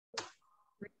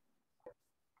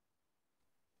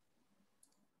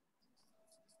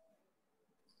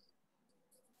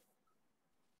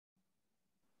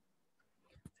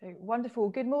So wonderful.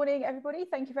 Good morning, everybody.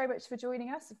 Thank you very much for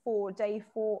joining us for day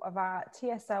 4 of our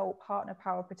TSL Partner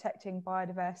Power Protecting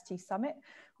Biodiversity Summit.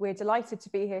 We're delighted to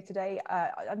be here today,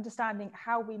 understanding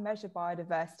how we measure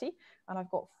biodiversity. And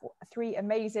I've got 3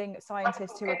 amazing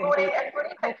scientists who are going to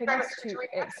be helping us to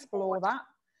explore that.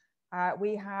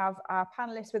 We have our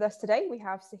panelists with us today. We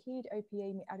have Saheed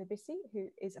Opeyemi Adebisi, who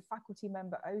is a faculty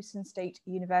member at Osun State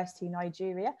University,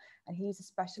 Nigeria, and he's a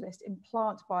specialist in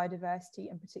plant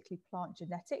biodiversity and particularly plant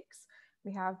genetics.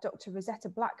 We have Dr. Rosetta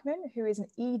Blackman, who is an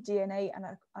eDNA and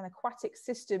an aquatic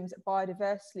systems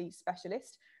biodiversity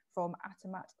specialist from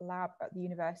Atomat Lab at the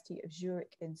University of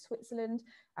Zurich in Switzerland.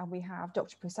 And we have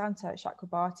Dr. Prosanta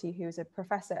Chakrabarty, who is a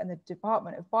professor in the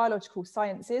Department of Biological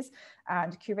Sciences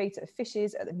and curator of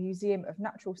fishes at the Museum of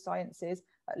Natural Sciences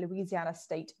at Louisiana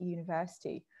State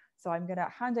University. So I'm going to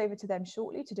hand over to them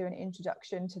shortly to do an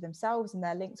introduction to themselves and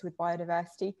their links with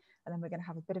biodiversity. And then we're going to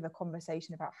have a bit of a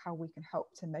conversation about how we can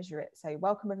help to measure it. So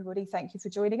welcome, everybody. Thank you for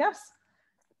joining us.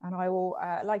 And I will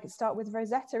like to start with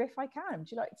Rosetta, if I can.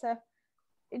 Would you like to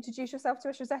introduce yourself to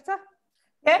us, Rosetta?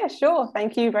 Yeah, sure.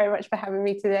 Thank you very much for having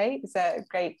me today. It's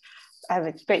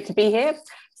great to be here.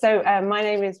 So my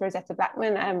name is Rosetta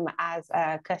Blackman. As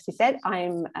Kirsty said,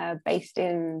 I'm based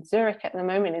in Zurich at the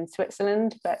moment in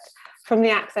Switzerland, but from the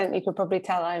accent, you could probably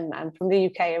tell I'm from the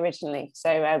UK originally.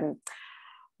 So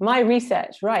my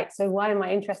research, right. So why am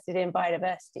I interested in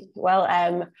biodiversity? Well,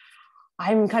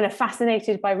 I'm kind of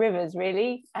fascinated by rivers,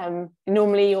 really.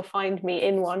 Normally you'll find me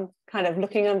in one, kind of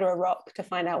looking under a rock to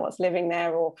find out what's living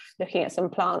there, or looking at some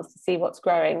plants to see what's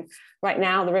growing. Right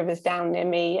now, the river's down near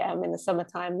me in the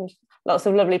summertime. There's lots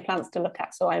of lovely plants to look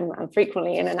at, so I'm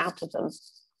frequently in and out of them.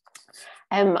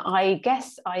 I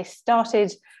guess I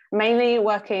started mainly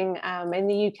working in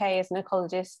the UK as an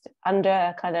ecologist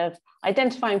under kind of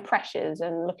identifying pressures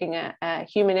and looking at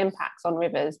human impacts on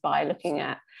rivers by looking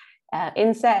at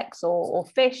insects or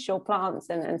fish or plants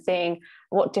and seeing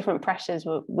what different pressures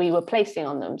we were placing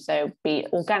on them. So be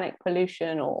it organic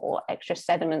pollution or extra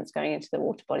sediments going into the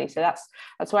water body. So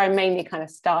that's where I mainly kind of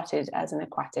started as an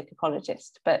aquatic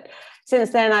ecologist. But since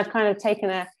then I've kind of taken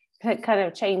a kind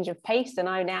of change of pace, and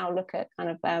I now look at kind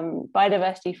of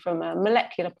biodiversity from a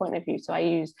molecular point of view. So I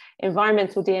use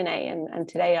environmental DNA, and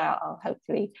today I'll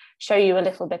hopefully show you a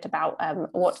little bit about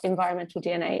what environmental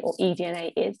DNA or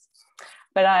eDNA is.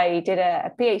 But I did a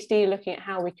PhD looking at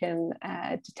how we can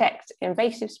detect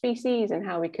invasive species and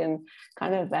how we can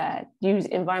kind of use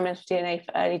environmental DNA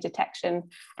for early detection.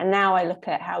 And now I look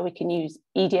at how we can use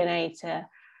eDNA to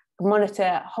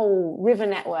monitor whole river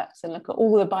networks and look at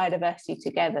all the biodiversity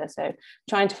together. So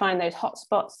trying to find those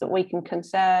hotspots that we can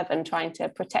conserve and trying to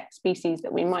protect species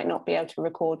that we might not be able to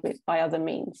record by other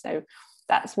means. So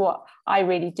that's what I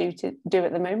really do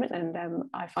at the moment, and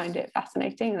I find it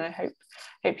fascinating, and I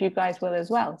hope you guys will as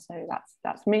well. So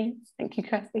that's me. Thank you,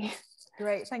 Kirsty.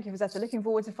 Great, thank you, Rosetta. Looking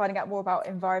forward to finding out more about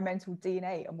environmental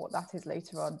DNA and what that is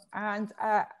later on. And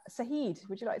Saheed,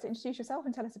 would you like to introduce yourself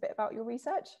and tell us a bit about your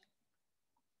research?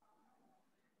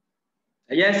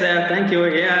 Yes, thank you.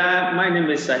 Yeah, my name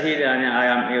is Saheed, and I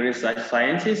am a research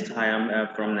scientist. I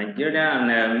am from Nigeria,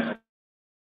 and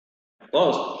of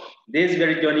course, this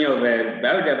very journey of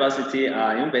biodiversity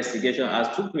investigation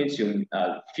has took me to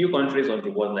a few countries of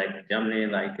the world, like Germany,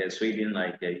 like Sweden,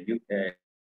 like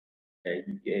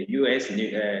US,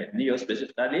 New York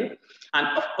specifically. And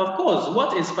of course,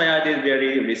 what inspired this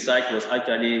very research was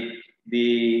actually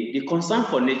the concern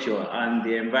for nature and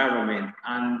the environment.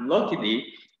 And luckily,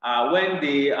 when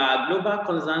the global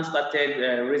concern started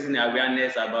raising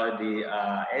awareness about the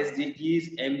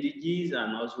SDGs, MDGs,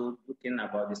 and also looking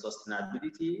about the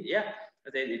sustainability, yeah,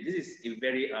 this is a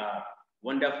very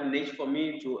wonderful niche for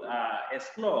me to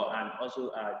explore and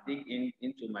also dig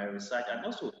into my research, and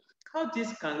also how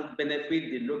this can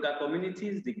benefit the local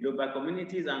communities, the global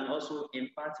communities, and also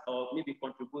impact or maybe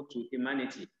contribute to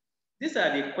humanity. These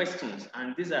are the questions,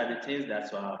 and these are the things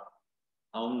that are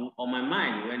on my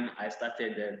mind when I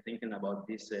started thinking about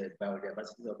this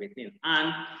biodiversity of a thing.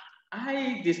 And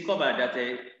I discovered that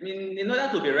in order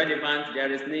to be relevant, there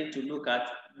is need to look at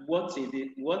what is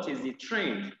the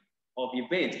trend of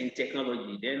events in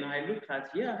technology. Then I looked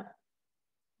at, yeah,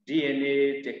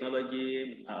 DNA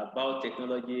technology,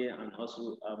 biotechnology, and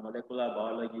also molecular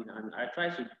biology. And I try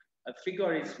to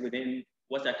figure it within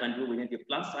what I can do within the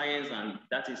plant science, and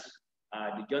that is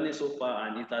the journey so far.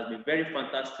 And it has been very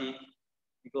fantastic,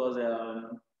 because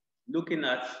looking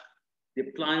at the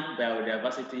plant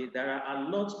biodiversity, there are a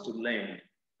lot to learn.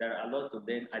 There are a lot to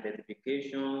learn: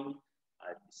 identification,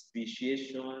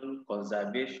 speciation,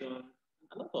 conservation,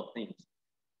 a lot of things.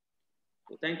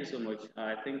 So thank you so much.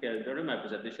 I think during my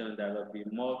presentation, there will be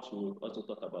more to also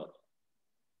talk about.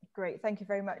 Great, thank you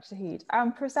very much, Saheed.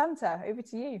 Prosanta, over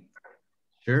to you.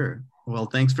 Sure. Well,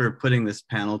 thanks for putting this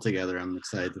panel together. I'm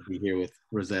excited to be here with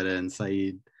Rosetta and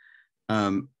Saheed.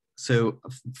 So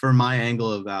for my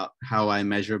angle about how I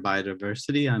measure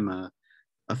biodiversity, I'm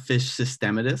a fish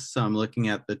systematist. So I'm looking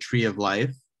at the tree of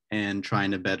life and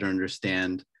trying to better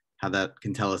understand how that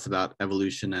can tell us about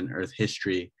evolution and Earth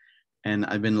history. And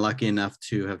I've been lucky enough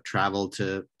to have traveled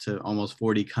to almost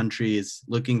 40 countries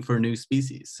looking for new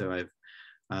species. So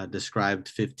I've described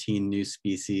 15 new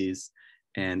species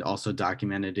and also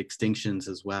documented extinctions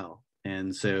as well.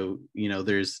 And so, you know,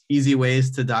 there's easy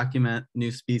ways to document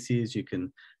new species. You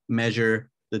can measure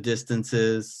the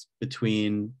distances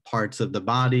between parts of the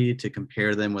body to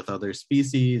compare them with other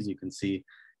species. You can see,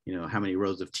 you know, how many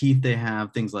rows of teeth they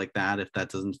have, things like that. If that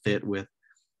doesn't fit with,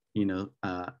 you know,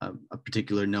 a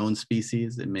particular known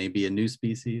species, it may be a new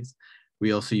species.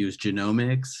 We also use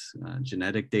genomics,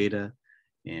 genetic data,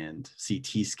 and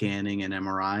CT scanning and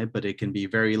MRI, but it can be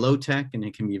very low tech and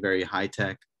it can be very high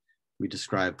tech. We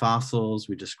describe fossils,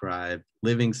 we describe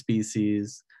living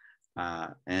species,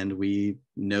 and we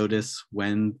notice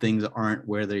when things aren't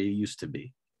where they used to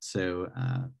be. So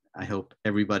I hope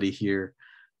everybody here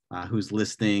who's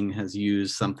listening has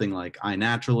used something like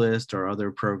iNaturalist or other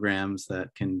programs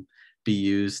that can be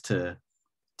used to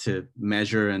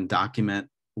measure and document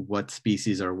what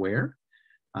species are where.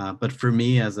 But for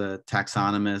me as a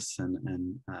taxonomist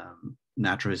and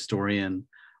natural historian,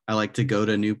 I like to go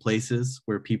to new places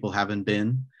where people haven't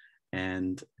been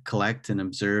and collect and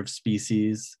observe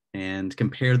species and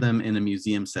compare them in a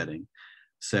museum setting.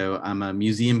 So I'm a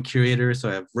museum curator, so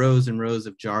I have rows and rows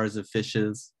of jars of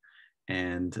fishes,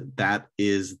 and that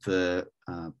is the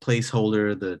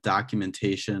placeholder, the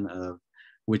documentation of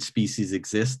which species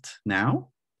exist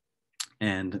now.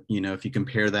 And, you know, if you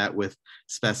compare that with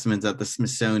specimens at the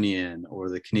Smithsonian or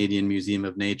the Canadian Museum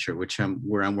of Nature,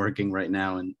 where I'm working right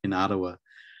now in Ottawa,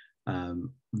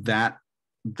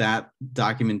 that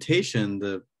documentation,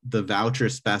 the voucher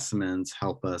specimens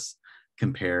help us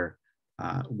compare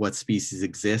what species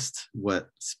exist, what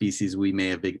species we may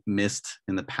have missed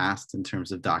in the past in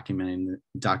terms of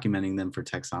documenting them for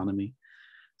taxonomy.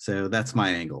 So that's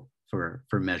my angle for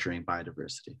measuring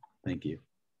biodiversity. Thank you.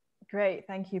 Great,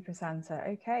 thank you, Prosanta.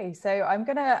 Okay, so I'm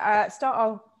going to start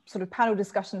our sort of panel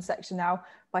discussion section now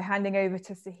by handing over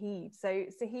to Saheed. So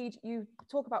Saheed, you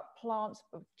talk about plant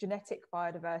genetic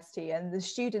biodiversity, and the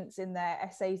students in their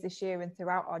essays this year and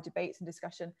throughout our debates and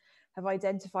discussion have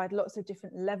identified lots of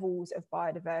different levels of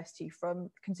biodiversity, from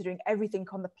considering everything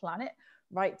on the planet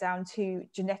right down to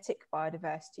genetic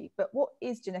biodiversity. But what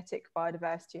is genetic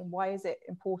biodiversity and why is it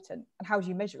important, and how do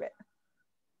you measure it?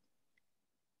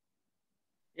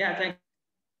 Yeah, thank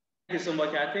you so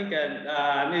much. I think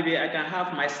maybe I can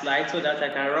have my slides so that I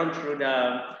can run through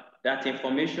that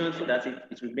information so that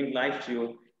it will bring life to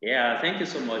you. Yeah, thank you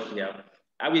so much. Yeah,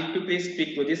 I will quickly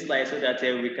speak to this slide so that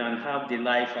we can have the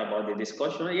life about the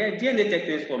discussion. Yeah, DNA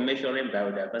techniques for measuring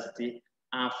biodiversity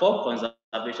and for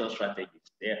conservation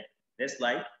strategies. Yeah, next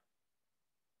slide.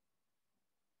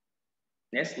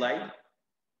 Next slide.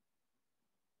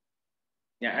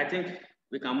 Yeah, I think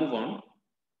we can move on.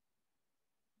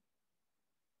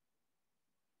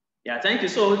 Yeah, thank you.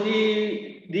 So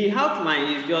the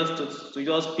outline is just to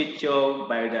just picture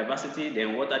biodiversity,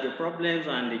 then what are the problems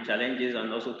and the challenges,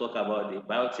 and also talk about the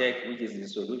biotech, which is the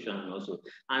solution also.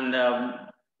 And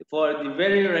for the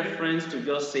very reference to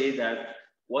just say that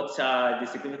what are the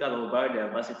significance of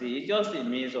biodiversity, it just a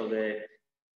means of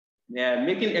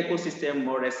making ecosystem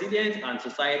more resilient and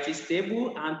society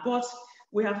stable. And but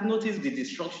we have noticed the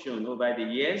destruction over the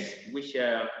years, which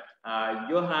Johan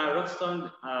Roxton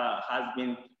has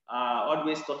been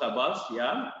always talk about.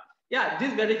 Yeah,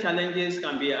 these very challenges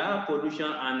can be air pollution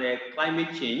and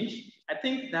climate change. I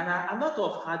think there are a lot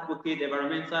of advocate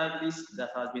environmentalists that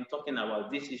have been talking about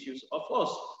these issues. Of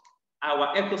course,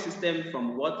 our ecosystem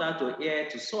from water to air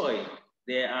to soil,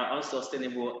 they are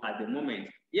unsustainable at the moment.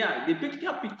 Yeah, the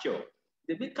bigger picture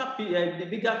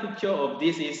of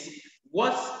this is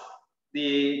what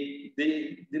the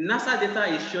NASA data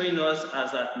is showing us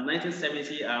as at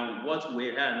 1970 and what we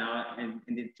are now in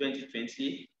the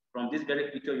 2020. From this very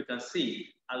picture, you can see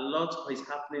a lot is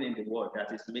happening in the world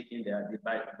that is making the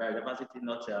biodiversity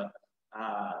not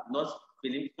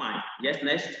feeling fine. Yes,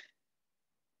 next.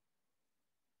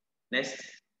 Next.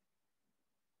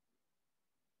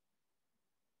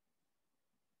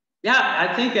 Yeah,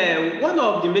 I think one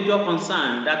of the major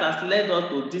concerns that has led us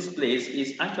to this place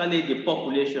is actually the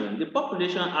population. The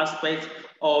population aspect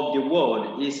of the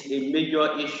world is a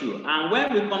major issue. And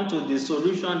when we come to the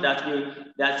solution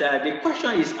the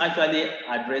question is actually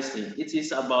addressing, it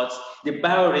is about the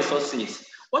bioresources.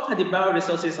 what are the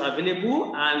bioresources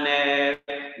available, and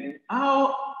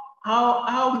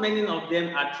how many of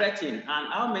them are threatened,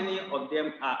 and how many of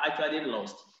them are actually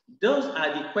lost? Those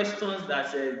are the questions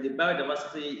that the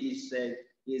biodiversity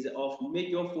is of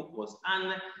major focus.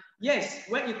 And yes,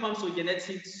 when it comes to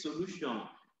genetic solution,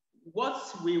 what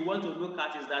we want to look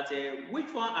at is that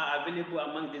which one are available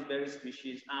among these various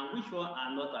species and which one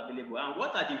are not available, and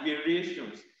what are the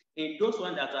variations in those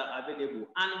ones that are available,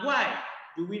 and why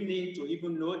do we need to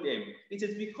even know them? It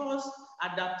is because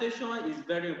adaptation is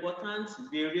very important,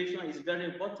 variation is very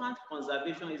important,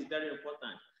 conservation is very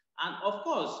important. And of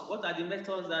course, what are the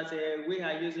methods that we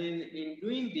are using in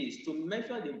doing this to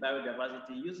measure the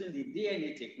biodiversity using the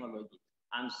DNA technology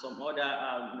and some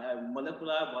other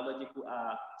molecular biological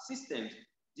systems?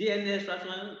 DNA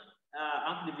extraction,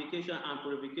 amplification, and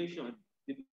purification.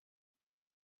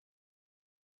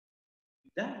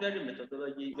 That very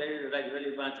methodology is very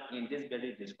relevant in this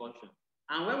very discussion.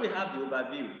 And when we have the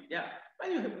overview,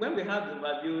 when we have the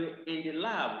overview in the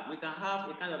lab, we can have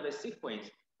a kind of a sequence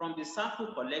from the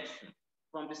sample collection.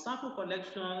 From the sample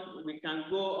collection, we can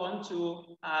go on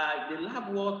to the lab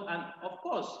work, and of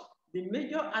course, the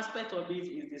major aspect of it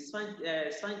is the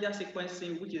Sanger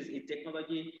sequencing, which is a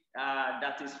technology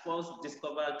that is first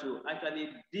discovered to actually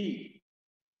dig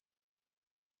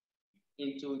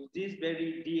into this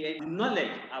very DNA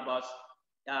knowledge about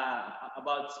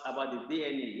the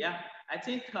DNA. Yeah, I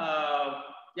think at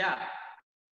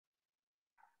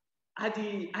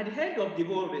the end of the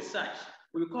whole research,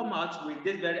 we come out with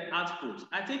this very output.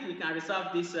 I think we can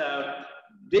reserve this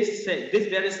this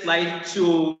very slide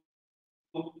to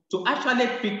actually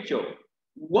picture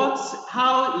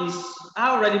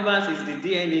how relevant is the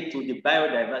DNA to the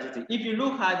biodiversity. If you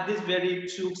look at this very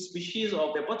two species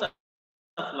of the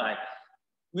butterfly,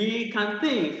 we can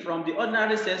think from the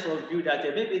ordinary sense of view that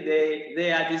maybe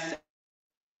they are the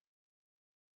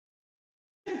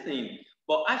same thing,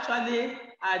 but actually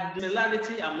a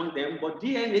similarity among them. But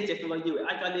DNA technology will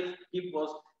actually give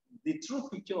us the true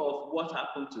picture of what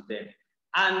happened to them.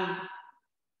 And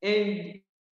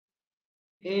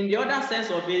in the other sense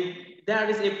of it, there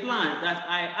is a plant that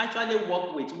I actually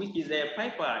work with, which is a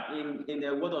piper in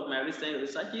one of my recent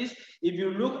researches. If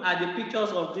you look at the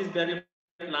pictures of these very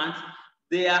plants,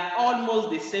 they are almost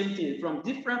the same thing from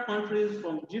different countries,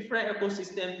 from different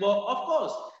ecosystems. But of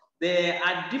course, there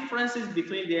are differences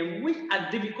between them, which are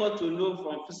difficult to know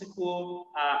from physical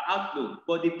outlook.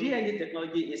 But the DNA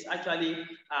technology is actually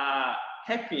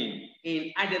helping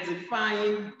in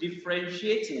identifying,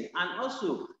 differentiating, and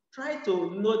also try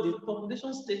to know the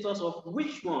population status of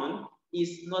which one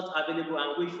is not available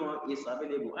and which one is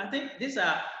available. I think these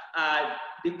are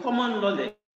the common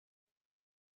knowledge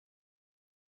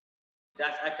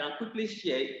that I can quickly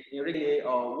share in regard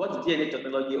or what DNA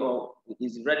technology or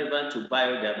is relevant to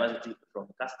biodiversity from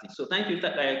Kirsty. So thank you,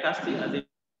 Kirsty.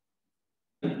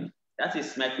 That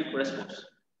is my quick response.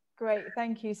 Great,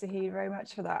 thank you, Saheed, very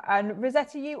much for that. And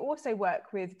Rosetta, you also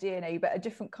work with DNA, but a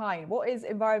different kind. What is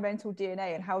environmental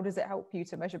DNA and how does it help you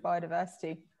to measure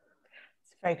biodiversity?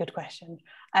 It's a very good question.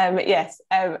 Yes,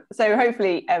 so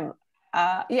hopefully,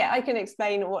 I can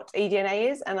explain what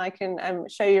eDNA is, and I can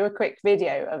show you a quick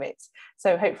video of it.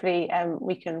 So hopefully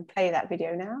we can play that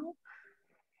video now.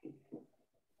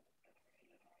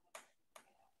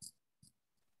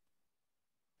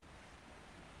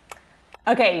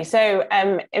 Okay, so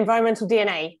environmental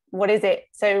DNA, what is it?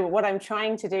 So what I'm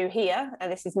trying to do here,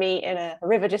 and this is me in a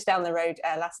river just down the road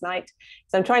last night,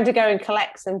 so I'm trying to go and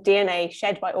collect some DNA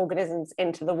shed by organisms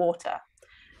into the water.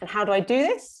 And how do I do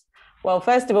this? Well,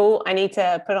 first of all, I need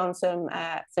to put on some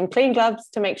clean gloves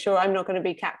to make sure I'm not going to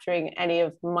be capturing any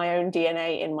of my own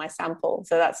DNA in my sample.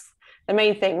 So that's the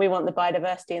main thing. We want the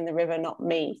biodiversity in the river, not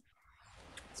me.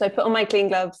 So I put on my clean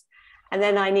gloves, and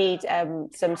then I need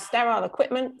some sterile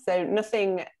equipment. So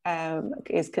nothing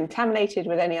is contaminated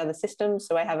with any other systems.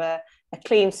 So I have a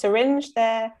clean syringe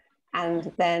there,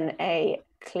 and then a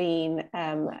clean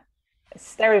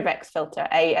Stereovex filter,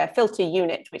 a filter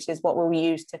unit, which is what we'll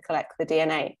use to collect the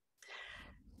DNA.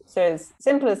 So as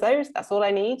simple as those, that's all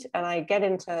I need. And I get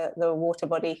into the water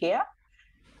body here.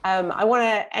 I want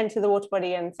to enter the water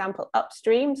body and sample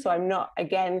upstream, so I'm not,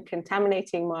 again,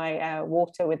 contaminating my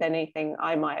water with anything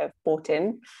I might have brought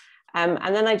in.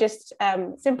 And then I just,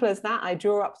 simple as that, I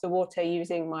draw up the water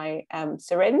using my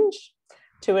syringe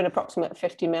to an approximate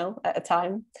 50 ml at a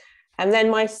time. And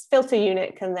then my filter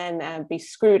unit can then be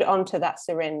screwed onto that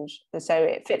syringe, so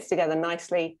it fits together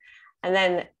nicely. And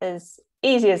then as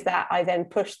easy as that, I then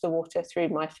push the water through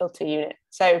my filter unit.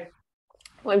 So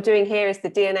what I'm doing here is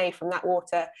the DNA from that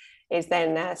water is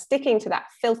then sticking to that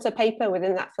filter paper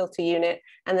within that filter unit,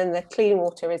 and then the clean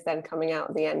water is then coming out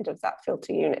at the end of that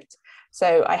filter unit.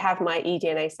 So I have my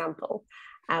eDNA sample.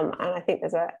 And I think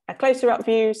there's a closer up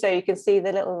view, so you can see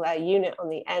the little unit on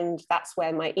the end. That's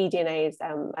where my eDNA is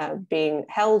being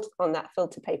held on that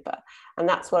filter paper, and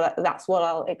that's what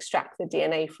I'll extract the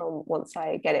DNA from once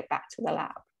I get it back to the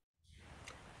lab.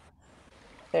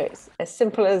 So it's as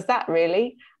simple as that,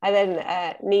 really. I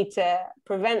then need to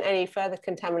prevent any further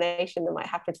contamination that might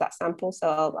happen to that sample,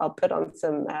 so I'll put on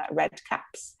some red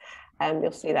caps.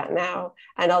 You'll see that now,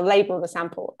 and I'll label the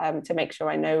sample to make sure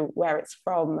I know where it's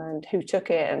from and who took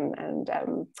it and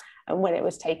when it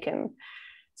was taken.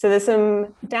 So there's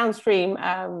some downstream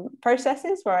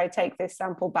processes where I take this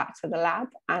sample back to the lab,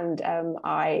 and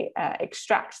I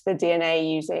extract the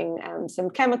DNA using some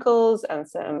chemicals and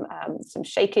some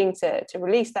shaking to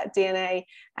release that DNA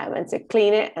and to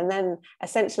clean it. And then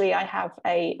essentially I have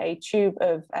a tube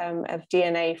of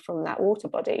DNA from that water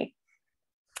body,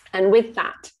 and with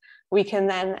that we can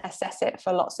then assess it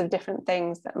for lots of different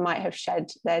things that might have shed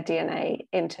their DNA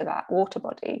into that water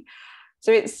body.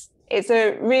 So it's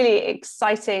a really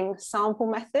exciting sample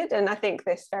method, and I think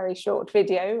this very short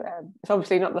video, it's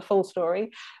obviously not the full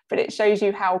story, but it shows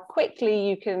you how quickly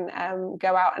you can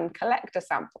go out and collect a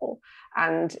sample.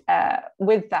 And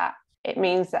with that, it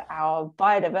means that our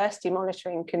biodiversity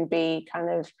monitoring can be kind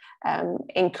of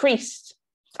increased,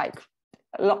 like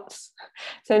lots.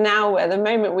 So now at the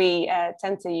moment we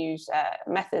tend to use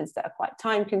methods that are quite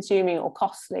time consuming or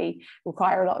costly,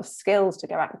 require a lot of skills to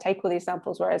go out and take all these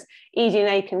samples, whereas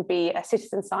eDNA can be a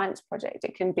citizen science project.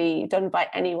 It can be done by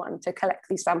anyone to collect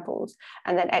these samples,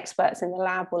 and then experts in the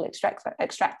lab will extract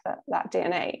that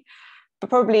DNA. But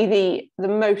probably the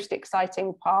most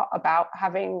exciting part about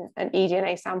having an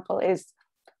eDNA sample is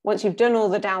once you've done all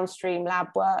the downstream lab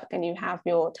work and you have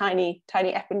your tiny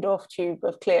Eppendorf tube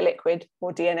of clear liquid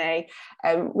or DNA,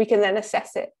 we can then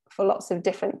assess it for lots of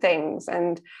different things.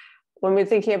 And when we're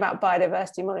thinking about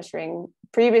biodiversity monitoring,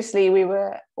 previously we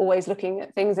were always looking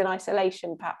at things in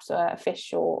isolation, perhaps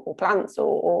fish or plants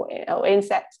or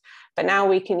insects, but now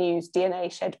we can use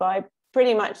DNA shed by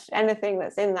pretty much anything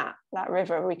that's in that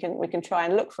river. We can try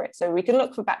and look for it. So we can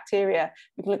look for bacteria,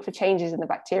 we can look for changes in the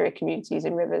bacteria communities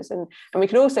in rivers, and we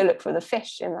can also look for the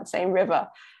fish in that same river.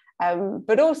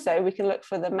 But also we can look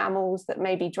for the mammals that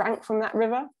maybe drank from that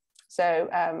river. So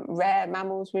rare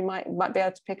mammals we might be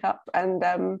able to pick up,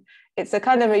 and it's a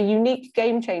kind of a unique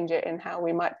game changer in how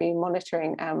we might be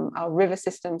monitoring our river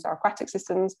systems, our aquatic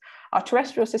systems, our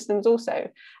terrestrial systems also.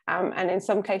 And in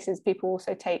some cases people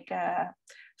also take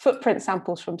footprint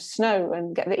samples from snow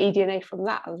and get the eDNA from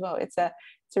that as well. It's a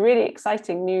really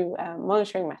exciting new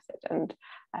monitoring method,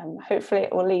 and hopefully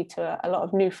it will lead to a lot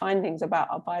of new findings about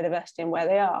our biodiversity and where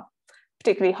they are,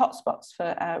 particularly hotspots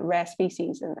for rare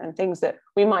species and things that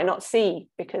we might not see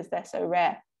because they're so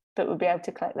rare, but we'll be able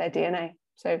to collect their DNA.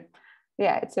 So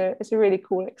yeah, it's a really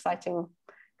cool, exciting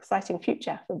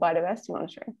future for biodiversity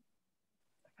monitoring.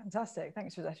 Fantastic,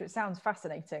 thanks Rosetta. It sounds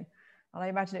fascinating. And I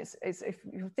imagine it's if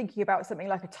you're thinking about something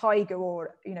like a tiger,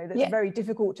 or that's very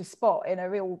difficult to spot in a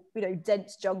real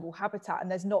dense jungle habitat,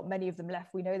 and there's not many of them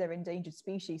left. We know they're endangered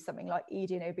species. Something like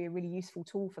eDNA would be a really useful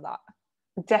tool for that.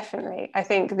 Definitely. I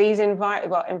think these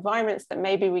environments that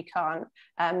maybe we can't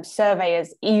survey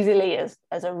as easily as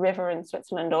a river in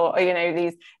Switzerland, or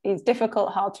these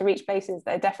difficult, hard to reach places,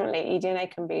 there definitely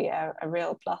eDNA can be a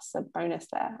real plus, a bonus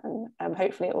there, and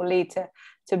hopefully it will lead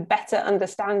to better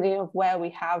understanding of where we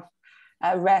have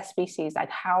rare species,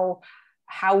 like how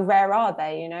rare are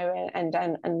they,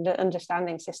 and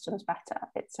understanding systems better.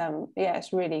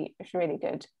 It's really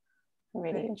good. I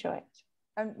really enjoy it.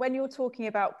 And when you're talking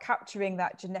about capturing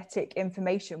that genetic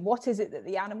information, what is it that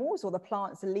the animals or the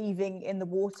plants are leaving in the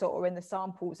water or in the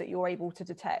samples that you're able to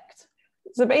detect?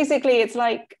 So basically it's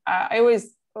like, I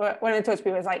always, when I talk to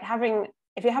people, it's like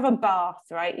if you have a bath,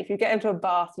 right? If you get into a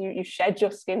bath, you shed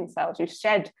your skin cells, you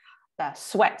shed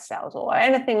sweat cells or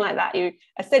anything like that. You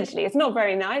essentially, it's not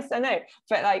very nice, I know,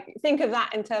 but like think of that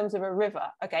in terms of a river.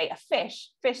 Okay, a fish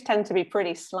tend to be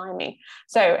pretty slimy,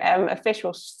 so a fish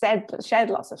will shed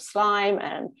lots of slime,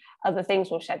 and other things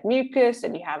will shed mucus,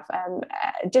 and you have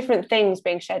different things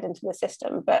being shed into the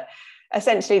system. But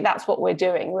essentially that's what we're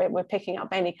doing. We're picking up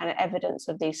any kind of evidence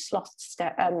of these sloth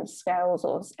scales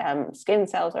or skin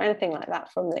cells or anything like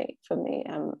that from the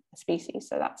species.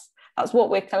 So that's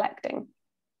what we're collecting.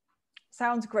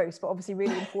 Sounds gross, but obviously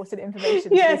really important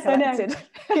information. Yes, to be collected.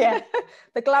 I know. Yeah.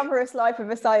 The glamorous life of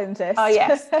a scientist. Oh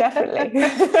yes,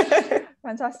 definitely.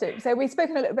 Fantastic. So we've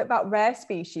spoken a little bit about rare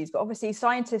species, but obviously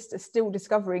scientists are still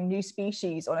discovering new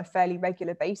species on a fairly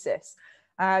regular basis.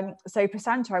 So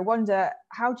Prosanta, I wonder,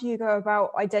 how do you go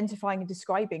about identifying and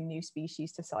describing new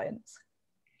species to science?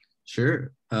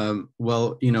 Sure.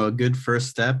 Well, a good first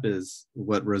step is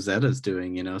what Rosetta is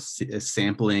doing, is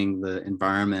sampling the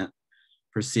environment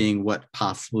for seeing what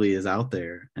possibly is out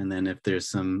there. And then if there's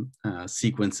some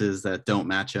sequences that don't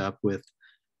match up with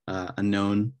a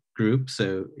known group.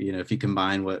 So, if you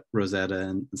combine what Rosetta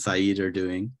and Saheed are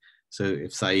doing, so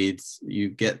if you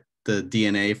get the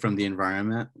DNA from the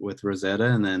environment with Rosetta,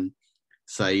 and then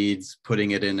Saheed's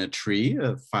putting it in a tree,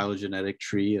 a phylogenetic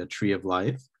tree, a tree of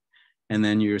life. And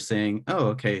then you're saying, oh,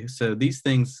 okay, so these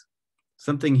things,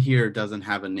 something here doesn't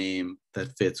have a name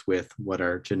that fits with what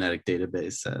our genetic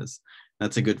database says.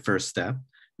 That's a good first step.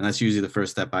 And that's usually the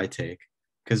first step I take,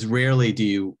 because rarely do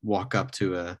you walk up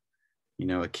to a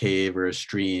cave or a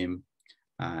stream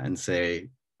and say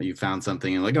you found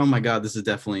something and like, oh my God, this is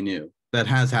definitely new. That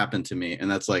has happened to me.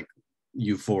 And that's like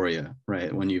euphoria,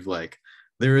 right? When you've like,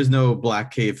 there is no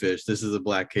black cavefish. This is a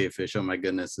black cavefish. Oh my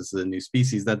goodness, this is a new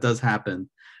species. That does happen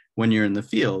when you're in the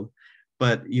field,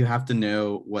 but you have to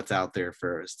know what's out there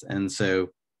first. And so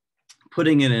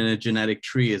putting it in a genetic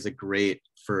tree is a great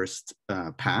first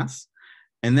pass.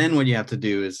 And then what you have to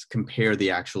do is compare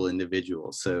the actual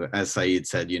individuals. So as Saheed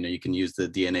said, you can use the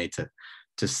DNA to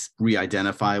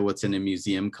re-identify what's in a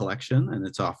museum collection. And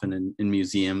it's often in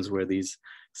museums where these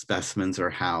specimens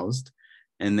are housed.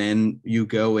 And then you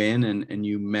go in and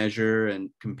you measure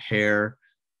and compare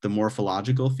the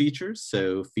morphological features.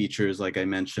 So features, like I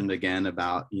mentioned again,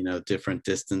 about, different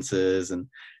distances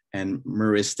and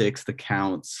meuristics, the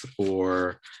counts,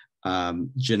 or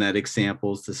genetic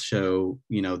samples to show,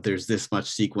 there's this much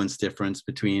sequence difference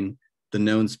between the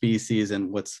known species and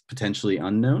what's potentially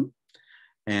unknown.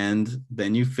 And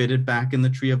then you fit it back in the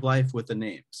tree of life with a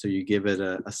name. So you give it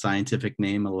a scientific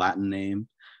name, a Latin name,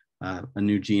 a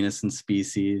new genus and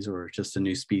species, or just a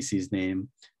new species name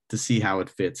to see how it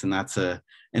fits. And that's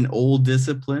an old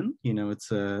discipline.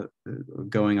 It's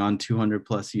going on 200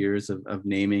 plus years of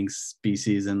naming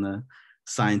species in the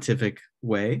scientific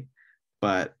way.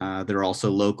 But there are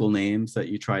also local names that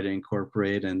you try to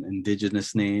incorporate and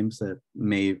indigenous names that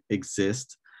may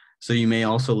exist. So you may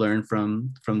also learn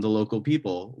from the local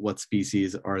people what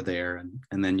species are there,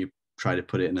 and then you try to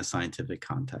put it in a scientific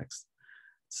context.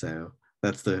 So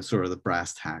that's the sort of the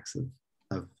brass tacks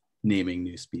of naming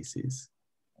new species.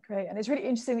 Great, and it's really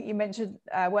interesting that you mentioned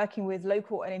working with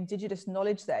local and indigenous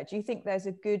knowledge there. Do you think there's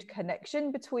a good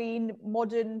connection between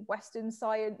modern Western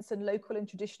science and local and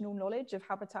traditional knowledge of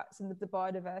habitats and the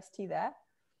biodiversity there?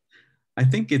 I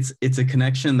think it's a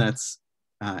connection that's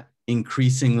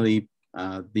increasingly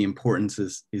the importance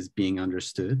is being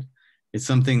understood. It's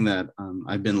something that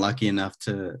I've been lucky enough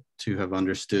to have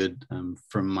understood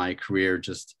from my career,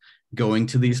 just going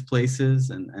to these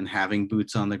places and having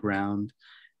boots on the ground.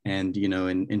 And,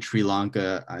 in Sri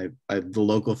Lanka, the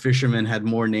local fishermen had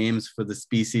more names for the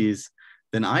species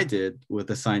than I did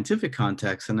with a scientific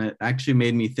context. And it actually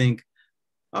made me think,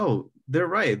 oh, they're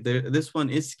right. This one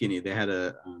is skinny. They had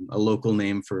a local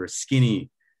name for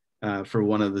skinny for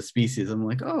one of the species. I'm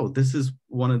like, oh, this is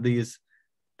one of these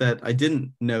that I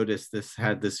didn't notice this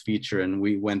had this feature. And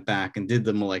we went back and did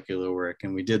the molecular work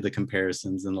and we did the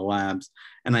comparisons in the labs.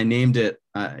 And I named it,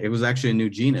 it was actually a new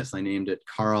genus. I named it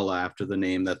Carla after the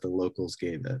name that the locals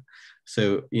gave it.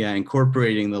 So yeah,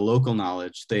 incorporating the local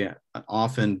knowledge, they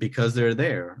often, because they're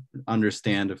there,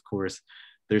 understand, of course,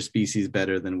 their species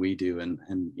better than we do. And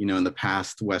in the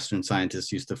past, Western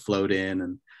scientists used to float in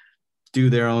and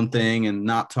do their own thing and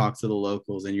not talk to the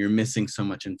locals. And you're missing so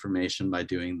much information by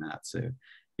doing that. So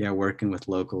yeah, working with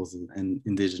locals and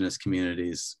indigenous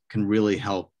communities can really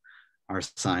help our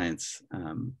science.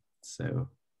 So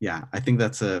yeah, I think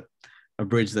that's a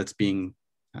bridge that's being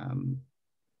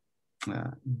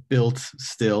built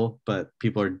still, but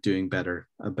people are doing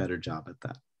a better job at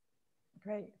that.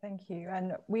 Great, thank you.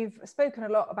 And we've spoken a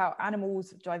lot about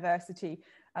animals diversity.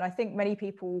 And I think many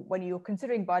people, when you're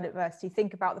considering biodiversity,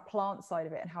 think about the plant side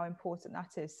of it and how important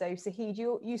that is. So Saheed,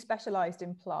 you specialized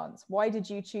in plants. Why did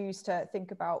you choose to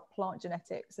think about plant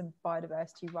genetics and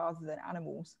biodiversity rather than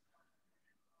animals?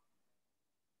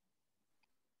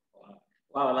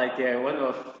 Wow, like one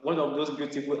of those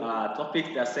beautiful topics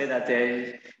that say that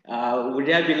would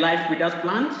there be life without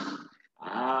plants?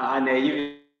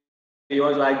 You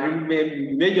also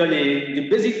agree, majorly the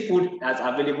basic food that's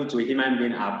available to human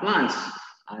beings are plants,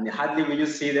 and hardly will you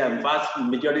see them. Vast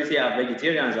majority are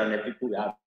vegetarians, and the people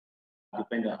are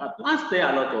dependent. Plants play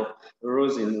a lot of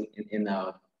roles in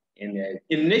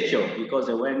nature, because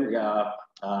when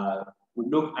We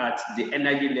look at the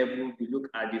energy level, we look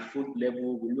at the food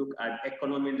level, we look at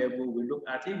economy level, we look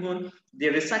at even the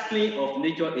recycling of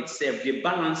nature itself, the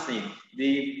balancing,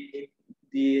 the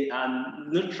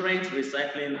nutrient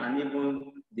recycling, and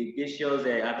even the gaseous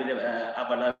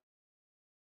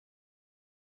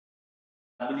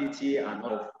availability and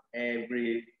of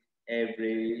every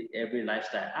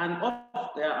lifestyle. And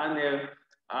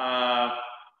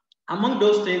among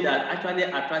those things that actually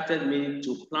attracted me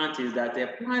to plant is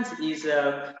that plant is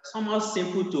somehow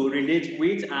simple to relate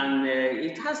with, and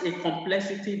it has a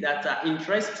complexity that are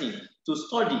interesting to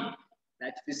study,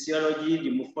 like physiology,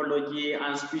 the morphology,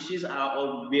 and species are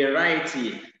of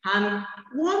variety. And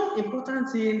one important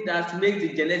thing that makes the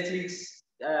genetics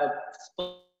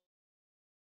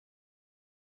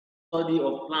study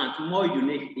of plant more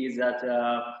unique is that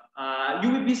you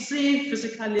will be seeing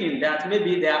physically that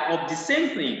maybe they are of the same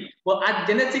thing, but at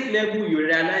genetic level, you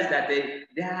realize that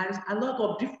there are a lot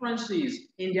of differences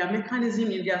in their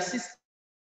mechanism, in their system,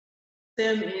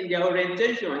 in their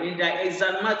orientation, in their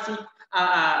enzymatic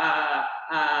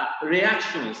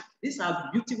reactions. These are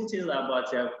beautiful things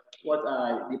about what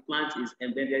the plant is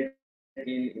embedded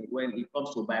in when it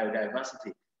comes to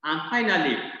biodiversity. And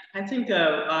finally, I think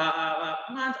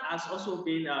plant has also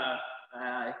been a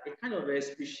kind of a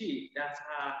species that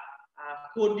are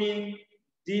holding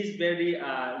this very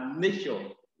nature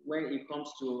when it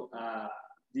comes to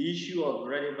the issue of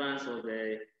relevance of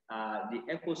the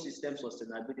ecosystem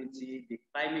sustainability, the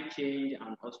climate change,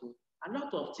 and also a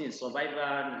lot of things, survival,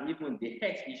 and even the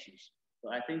health issues. So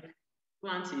I think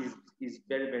plants is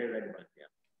very, very relevant here.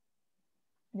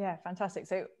 Yeah, fantastic.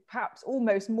 So perhaps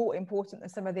almost more important than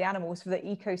some of the animals for the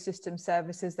ecosystem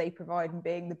services they provide, and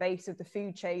being the base of the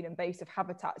food chain and base of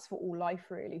habitats for all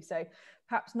life, really. So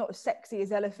perhaps not as sexy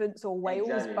as elephants or whales,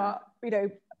 exactly, but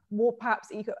more perhaps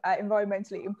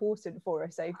environmentally important for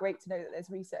us. So great to know that there's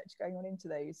research going on into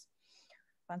those.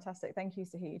 Fantastic. Thank you,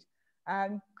 Saheed.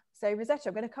 So Rosetta,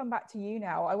 I'm going to come back to you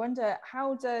now. I wonder,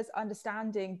 how does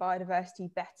understanding biodiversity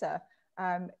better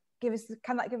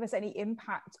can that give us any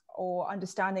impact or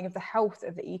understanding of the health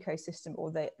of the ecosystem or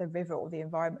the river or the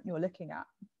environment you're looking at?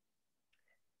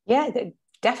 Yeah,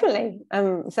 definitely.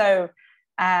 So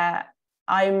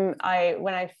when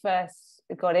I first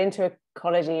got into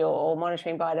ecology or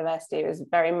monitoring biodiversity, it was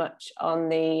very much on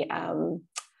the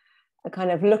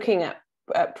kind of looking at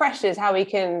pressures, how we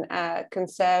can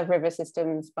conserve river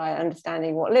systems by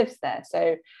understanding what lives there.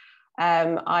 So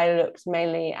I looked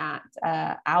mainly at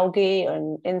algae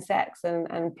and insects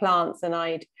and plants, and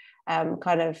I'd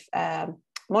kind of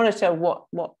monitor what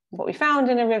we found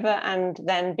in a river, and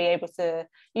then be able to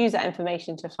use that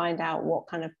information to find out what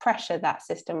kind of pressure that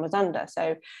system was under.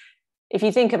 So if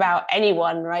you think about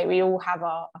anyone, right, we all have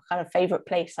our kind of favorite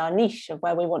place, our niche of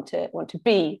where we want to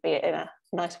be it in a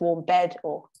nice warm bed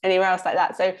or anywhere else like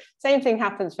that. So same thing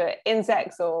happens for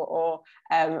insects or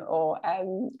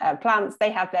plants.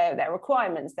 They have their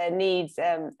requirements, their needs.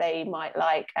 They might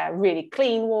like really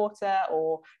clean water,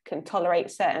 or can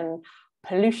tolerate certain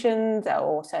pollutions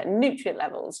or certain nutrient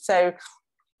levels. So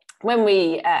when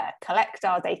we collect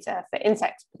our data for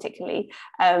insects particularly,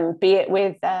 be it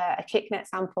with a kicknet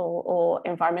sample or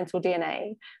environmental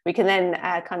DNA, we can then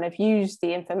kind of use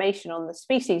the information on the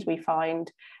species we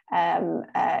find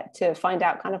to find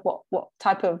out kind of what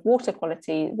type of water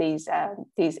quality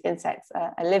these insects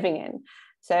are living in.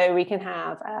 So we can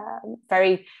have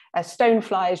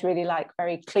stoneflies really like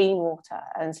very clean water,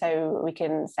 and so we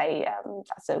can say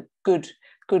that's a good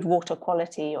water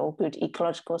quality or good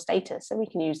ecological status. So we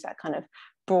can use that kind of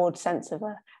broad sense of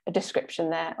a description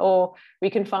there. Or we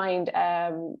can find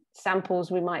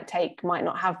samples we might take might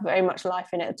not have very much life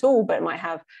in it at all, but it might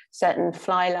have certain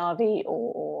fly larvae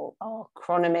or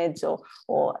chironomids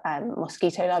or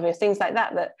mosquito larvae, or things like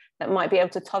that might be able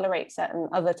to tolerate certain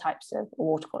other types of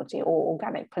water quality or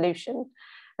organic pollution.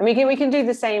 And we can do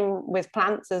the same with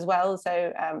plants as well.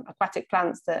 So aquatic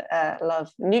plants that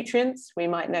love nutrients, we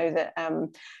might know that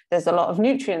there's a lot of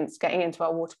nutrients getting into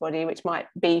our water body, which might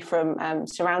be from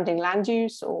surrounding land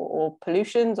use or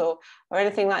pollutions or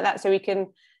anything like that. So we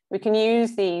can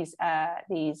use these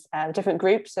different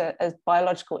groups as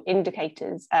biological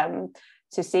indicators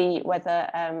to see whether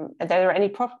there are any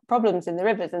problems in the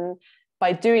rivers. And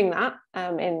by doing that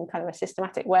in kind of a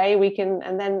systematic way, we can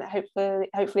and then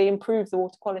hopefully improve the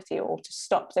water quality, or to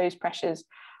stop those pressures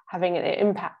having an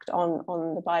impact on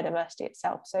the biodiversity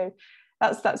itself. So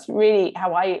that's really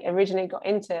how I originally got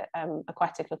into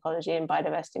aquatic ecology and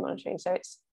biodiversity monitoring. So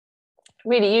it's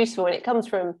really useful, and it comes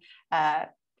from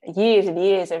years and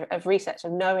years of research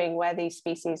of knowing where these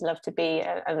species love to be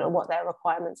and what their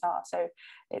requirements are. So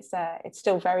it's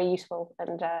still very useful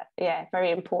and yeah,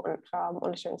 very important for our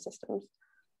monitoring systems.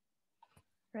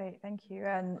 Great, thank you.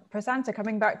 And Prosanta,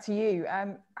 coming back to you,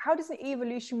 how does an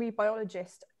evolutionary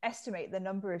biologist estimate the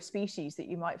number of species that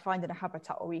you might find in a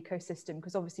habitat or ecosystem?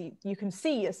 Because obviously you can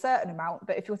see a certain amount,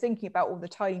 but if you're thinking about all the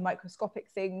tiny microscopic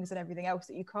things and everything else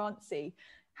that you can't see,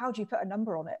 how do you put a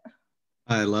number on it?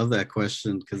 I love that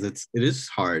question because it is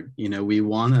hard. You know, we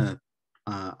want to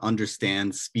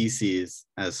understand species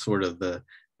as sort of the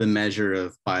measure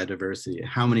of biodiversity.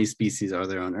 How many species are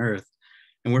there on Earth?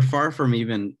 And we're far from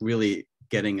even really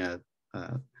getting a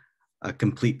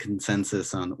complete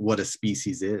consensus on what a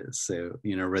species is. So,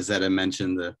 you know, Rosetta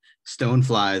mentioned the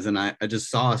stoneflies, and I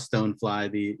just saw a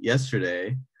stonefly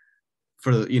yesterday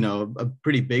for, you know, a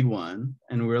pretty big one.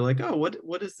 And we're like, oh,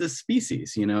 what is this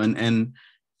species? You know, and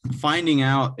finding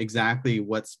out exactly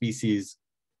what species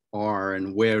are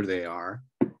and where they are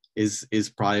is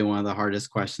probably one of the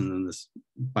hardest questions in this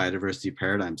biodiversity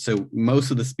paradigm. So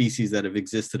most of the species that have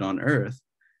existed on Earth,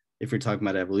 if you're talking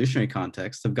about evolutionary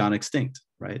context, have gone extinct,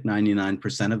 right?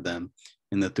 99% of them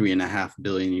in the 3.5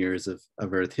 billion years of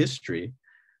Earth history,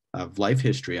 of life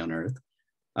history on Earth.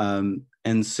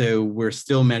 And so we're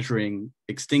still measuring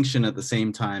extinction at the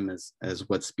same time as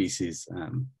what species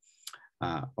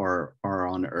are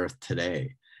on Earth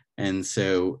today. And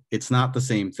so it's not the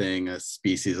same thing as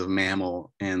species of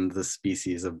mammal and the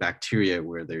species of bacteria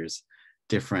where there's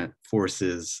different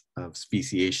forces of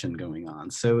speciation going on.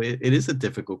 So it is a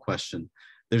difficult question.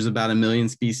 There's about 1 million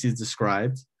species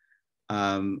described,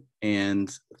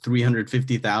 and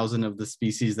 350,000 of the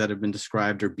species that have been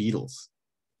described are beetles.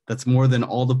 That's more than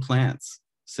all the plants.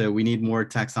 So we need more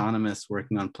taxonomists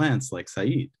working on plants like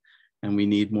Saheed, and we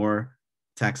need more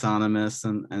taxonomists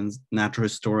and natural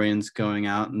historians going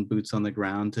out and boots on the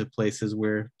ground to places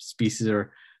where species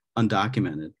are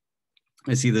undocumented.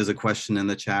 I see there's a question in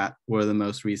the chat. What are the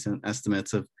most recent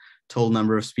estimates of total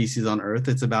number of species on Earth?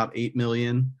 It's about 8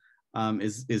 million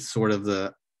is sort of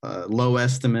the low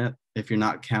estimate if you're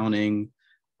not counting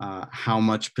how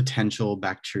much potential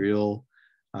bacterial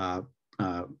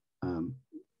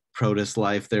protist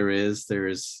life there is. There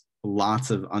is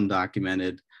lots of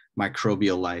undocumented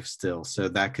microbial life still. So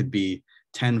that could be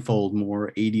tenfold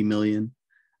more, 80 million.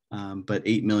 But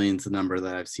 8 million is the number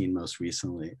that I've seen most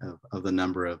recently of the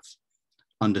number of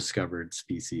undiscovered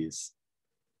species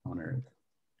on Earth.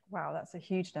 Wow, that's a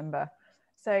huge number.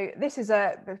 So this is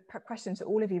a question to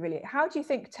all of you really. How do you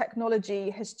think technology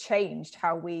has changed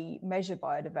how we measure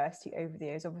biodiversity over the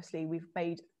years? Obviously, we've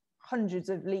made hundreds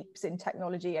of leaps in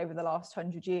technology over the last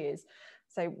 100 years.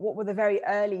 So what were the very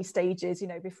early stages, you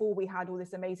know, before we had all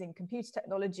this amazing computer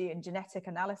technology and genetic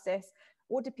analysis?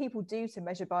 What did people do to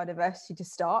measure biodiversity to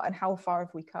start, and how far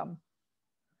have we come?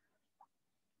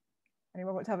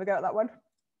 Anyone want to have a go at that one?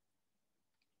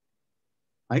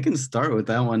 I can start with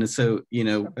that one. So, you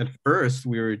know, at first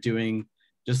we were doing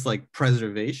just like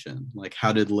preservation, like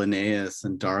how did Linnaeus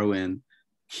and Darwin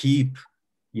keep,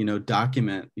 you know,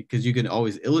 document, because you could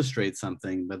always illustrate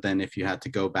something, but then if you had to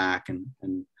go back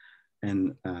and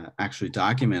actually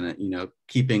document it, you know,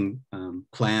 keeping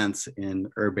plants in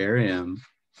herbarium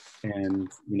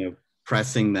and, you know,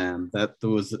 pressing them, that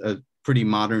was a pretty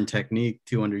modern technique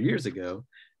 200 years ago.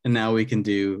 And now we can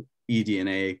do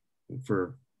eDNA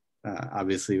for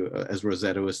obviously, as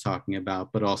Rosetta was talking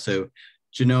about, but also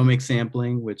genomic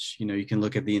sampling, which, you know, you can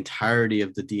look at the entirety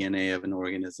of the DNA of an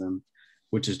organism,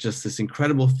 which is just this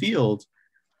incredible field.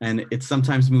 And it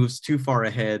sometimes moves too far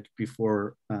ahead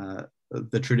before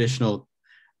the traditional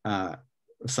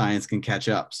science can catch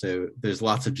up. So there's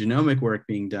lots of genomic work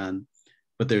being done,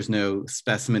 but there's no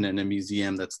specimen in a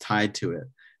museum that's tied to it.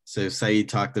 So Saheed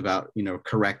talked about, you know,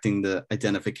 correcting the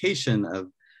identification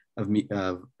of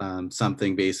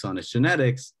something based on its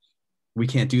genetics. We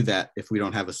can't do that if we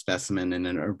don't have a specimen in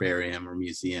an herbarium or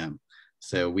museum.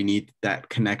 So we need that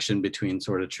connection between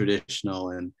sort of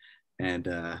traditional and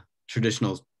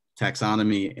traditional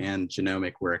taxonomy and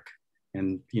genomic work.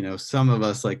 And, you know, some of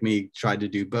us like me tried to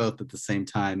do both at the same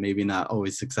time, maybe not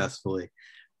always successfully,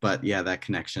 but yeah, that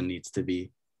connection needs to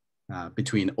be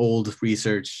between old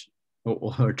research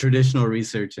or traditional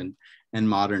research and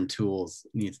modern tools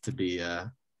needs to be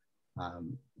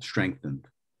strengthened.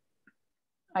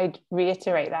 I'd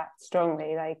reiterate that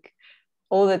strongly. Like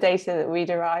all the data that we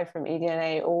derive from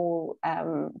eDNA all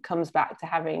comes back to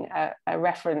having a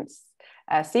reference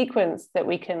sequence that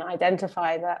we can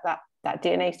identify that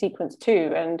DNA sequence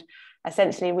to. And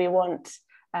essentially we want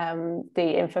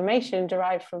the information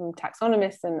derived from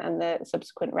taxonomists and the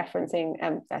subsequent referencing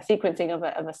and sequencing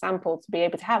of a sample to be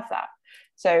able to have that.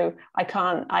 So I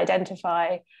can't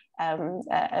identify an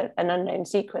unknown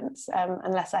sequence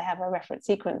unless I have a reference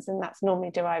sequence, and that's normally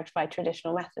derived by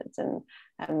traditional methods. And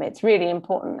it's really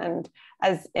important. And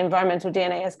as environmental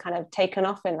DNA has kind of taken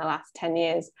off in the last 10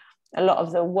 years, a lot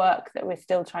of the work that we're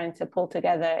still trying to pull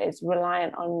together is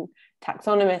reliant on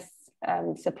taxonomists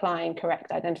supplying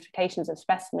correct identifications of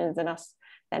specimens and us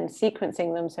then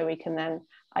sequencing them so we can then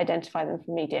identify them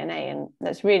from eDNA. And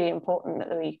that's really important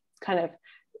that we kind of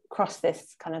cross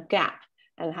this kind of gap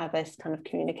and have this kind of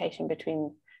communication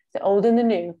between the old and the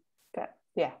new. But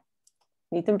yeah,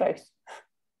 need them both.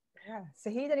 Yeah.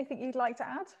 Saheed, anything you'd like to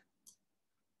add?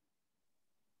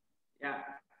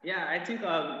 Yeah, I think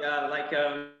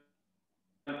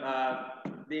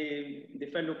the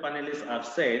fellow panelists have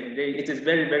said, it is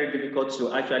very, very difficult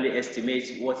to actually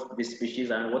estimate what the species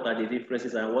and what are the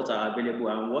differences and what are available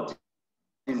and what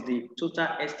is the total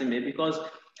estimate, because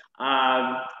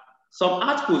some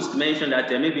articles mention that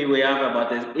maybe we have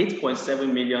about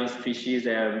 8.7 million species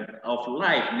of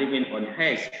life living on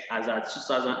Earth as at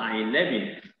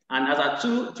 2011. And as at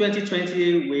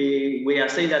 2020, we are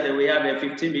saying that we have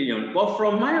 15 million. But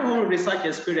from my own research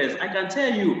experience, I can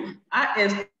tell you,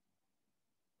 I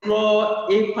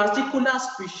explore a particular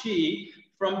species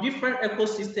from different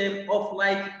ecosystems of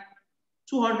like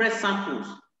 200 samples.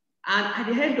 And at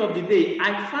the end of the day,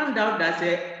 I found out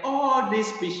that all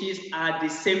these species are the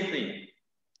same thing.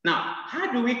 Now,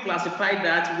 how do we classify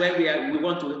that when we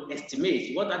want to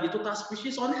estimate what are the total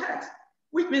species on Earth?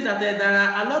 Which means that there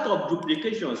are a lot of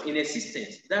duplications in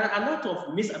existence. There are a lot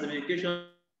of misidentification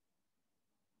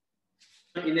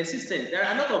in existence. There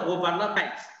are a lot of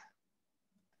overlaps.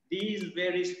 These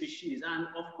very species, and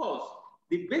of course,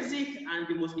 the basic and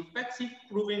the most effective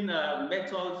proven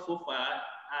method so far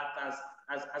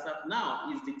as of now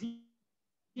is the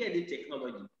DNA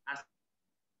technology, as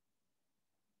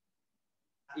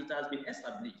it has been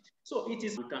established. So it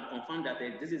is, we can confirm that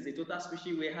this is the total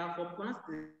species we have for plants,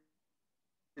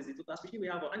 this is the total species we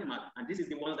have for animals, and this is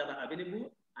the ones that are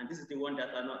available, and this is the ones that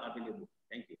are not available.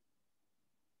 Thank you.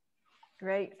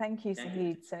 Great, thank you,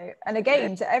 Saheed. So, and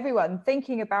again, to everyone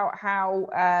thinking about how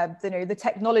the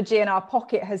technology in our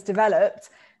pocket has developed,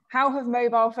 how have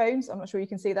mobile phones? I'm not sure you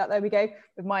can see that. There we go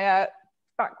with my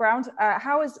background.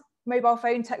 How has mobile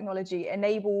phone technology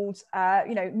enabled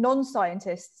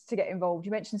non-scientists to get involved?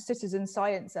 You mentioned citizen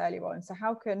science earlier on. So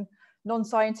how can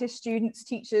non-scientists, students,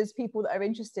 teachers, people that are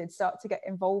interested start to get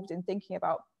involved in thinking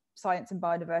about science and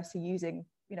biodiversity using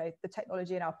the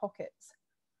technology in our pockets?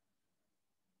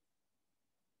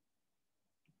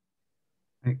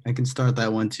 I can start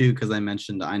that one too, because I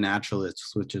mentioned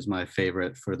iNaturalists, which is my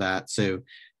favorite for that. So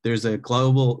there's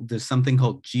something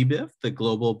called GBIF, the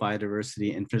Global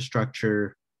Biodiversity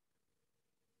Infrastructure.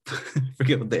 I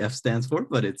forget what the F stands for,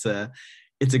 but it's a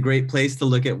great place to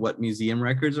look at what museum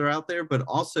records are out there. But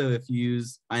also, if you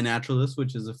use iNaturalist,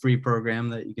 which is a free program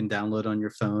that you can download on your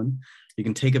phone, you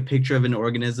can take a picture of an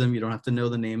organism. You don't have to know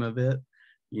the name of it.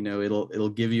 It'll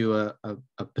give you a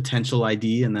potential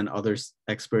ID, and then other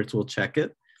experts will check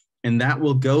it, and that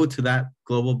will go to that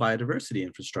global biodiversity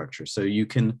infrastructure. So you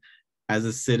can, as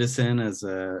a citizen, as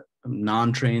a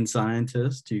non-trained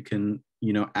scientist, you can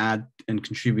add and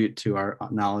contribute to our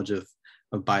knowledge of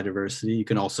biodiversity. You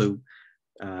can also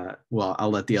I'll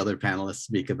let the other panelists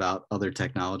speak about other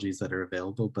technologies that are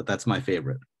available, but that's my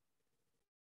favorite.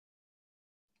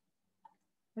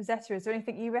 Rosetta, is there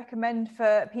anything you recommend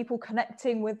for people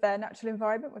connecting with their natural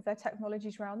environment, with their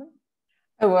technologies around them?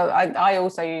 Oh, well, I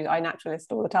also use iNaturalist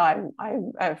all the time.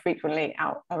 I'm frequently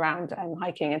out around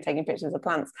hiking and taking pictures of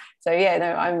plants. So yeah,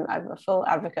 no, I'm a full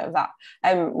advocate of that.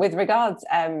 With regards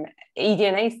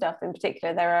eDNA stuff in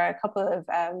particular, there are a couple of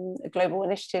global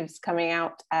initiatives coming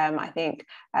out. I think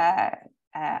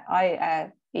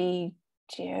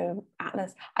Geo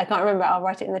Atlas, I can't remember, I'll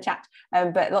write it in the chat,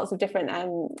 but lots of different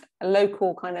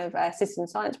local kind of citizen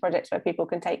science projects where people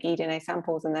can take eDNA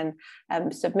samples and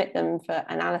then submit them for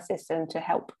analysis and to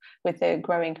help with the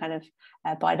growing kind of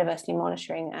biodiversity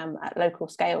monitoring at local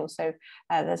scale. So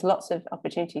there's lots of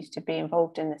opportunities to be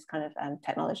involved in this kind of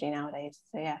technology nowadays.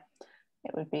 So yeah,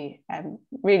 it would be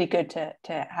really good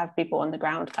to have people on the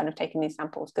ground kind of taking these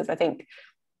samples, because I think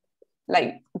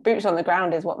like boots on the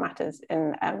ground is what matters.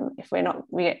 And if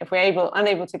we're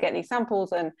unable to get these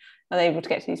samples and unable to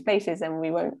get to these places, then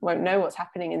we won't know what's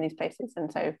happening in these places.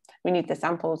 And so we need the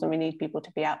samples, and we need people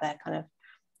to be out there kind of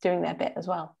doing their bit as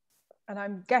well. And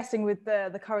I'm guessing with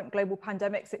the current global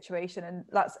pandemic situation, and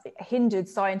that's hindered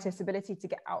scientists' ability to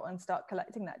get out and start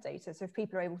collecting that data. So if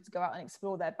people are able to go out and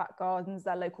explore their back gardens,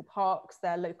 their local parks,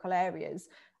 their local areas,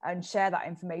 and share that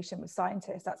information with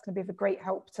scientists, that's going to be of a great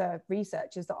help to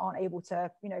researchers that aren't able to,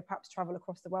 you know, perhaps travel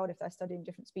across the world if they're studying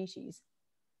different species.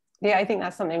 Yeah, I think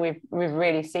that's something we've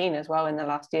really seen as well in the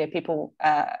last year. People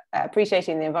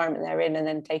appreciating the environment they're in, and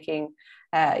then taking,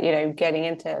 you know, getting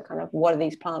into kind of what are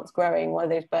these plants growing, what are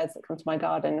those birds that come to my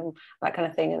garden, and that kind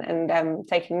of thing, and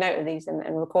taking note of these and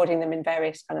recording them in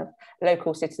various kind of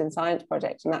local citizen science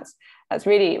projects. And that's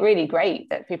really, really great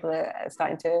that people are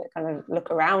starting to kind of look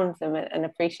around them and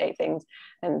appreciate things.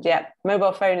 And yeah,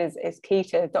 mobile phone is key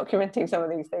to documenting some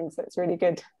of these things. So it's really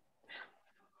good.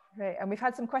 Great, and we've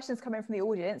had some questions coming from the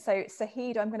audience. So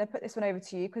Saheed, I'm going to put this one over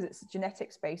to you because it's a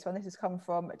genetics-based one. This has come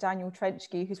from Daniel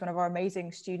Trenchke, who's one of our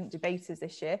amazing student debaters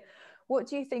this year. What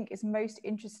do you think is most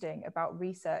interesting about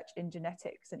research in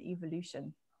genetics and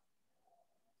evolution?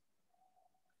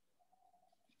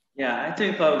 Yeah, I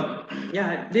think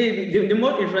the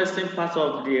most interesting part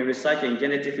of the research in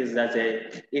genetics is that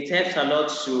it helps a lot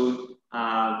to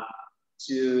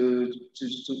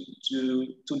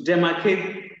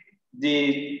demarcate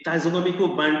the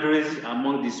taxonomical boundaries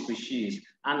among the species,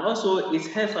 and also it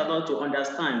helps a lot to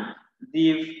understand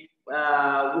the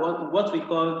what we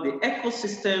call the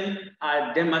ecosystem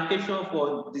demarcation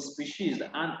for the species,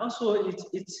 and also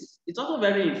it's also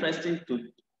very interesting to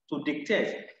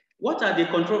dictate what are the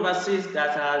controversies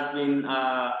that has been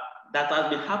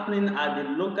happening at the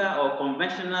local or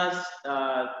conventional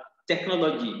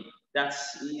technology that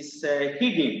is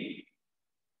hidden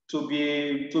to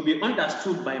be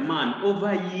understood by man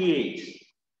over years.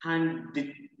 And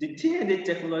the DNA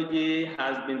technology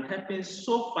has been helping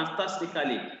so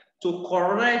fantastically to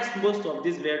correct most of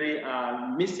this very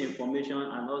misinformation,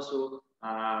 and also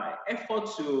effort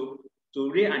to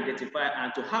re-identify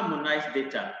and to harmonize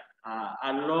data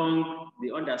along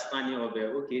the understanding of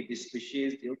okay, the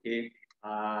species, the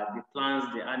plants,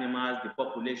 the animals, the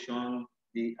population,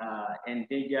 the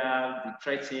endangered, the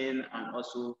threatened, and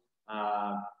also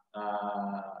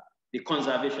the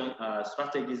conservation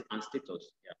strategies and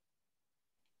status. Yeah.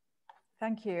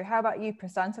 Thank you. How about you,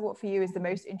 Prosanta? What for you is the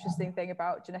most interesting thing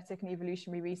about genetic and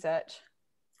evolutionary research?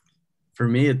 For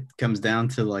me, it comes down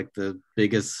to like the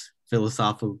biggest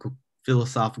philosophical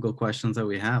questions that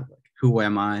we have. Like, who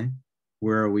am I?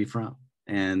 Where are we from?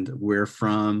 And we're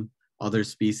from other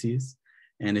species.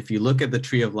 And if you look at the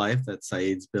tree of life that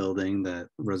Saeed's building, that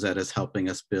Rosetta's helping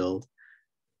us build,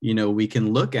 you know, we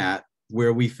can look at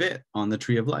where we fit on the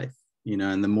tree of life, you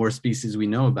know, and the more species we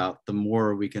know about, the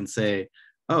more we can say,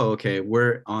 oh, okay,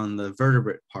 we're on the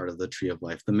vertebrate part of the tree of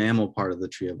life, the mammal part of the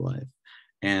tree of life.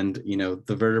 And, you know,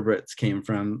 the vertebrates came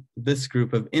from this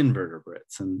group of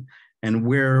invertebrates, and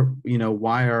where, you know,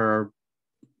 why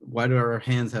do our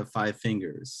hands have 5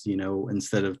 fingers, you know,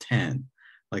 instead of 10,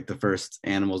 like the first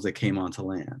animals that came onto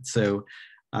land. So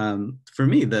for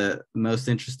me, the most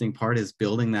interesting part is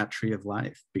building that tree of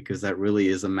life, because that really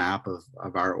is a map of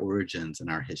our origins and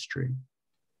our history.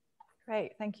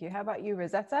 Great, thank you. How about you,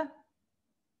 Rosetta?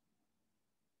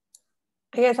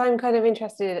 I guess I'm kind of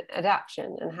interested in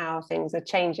adaptation and how things are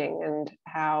changing, and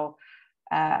how,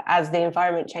 as the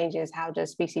environment changes, how do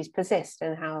species persist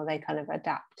and how they kind of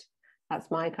adapt.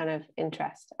 That's my kind of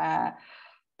interest,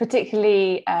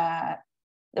 particularly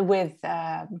with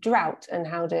drought, and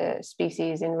how do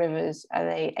species in rivers, are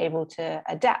they able to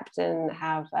adapt and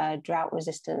have drought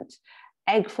resistant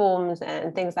egg forms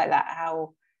and things like that?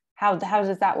 How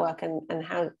does that work, and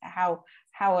how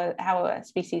are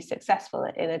species successful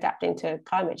in adapting to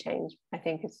climate change, I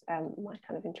think is my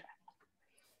kind of interest.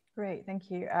 Great, thank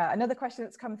you. Another question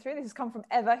that's come through, this has come from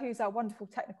Eva, who's our wonderful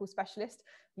technical specialist.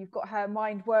 You've got her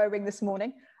mind whirring this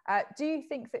morning. Do you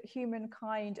think that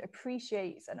humankind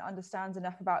appreciates and understands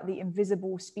enough about the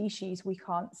invisible species we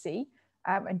can't see?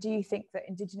 And do you think that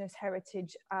Indigenous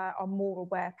heritage are more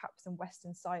aware perhaps than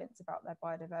Western science about their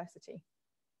biodiversity?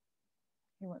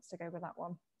 Who wants to go with that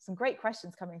one? Some great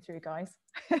questions coming through, guys.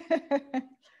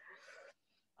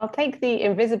 I'll take the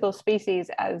invisible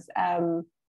species as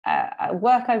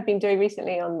work I've been doing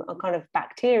recently on kind of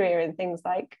bacteria and things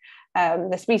like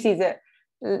the species that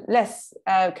less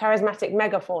charismatic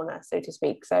megafauna, so to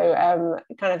speak. So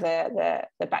kind of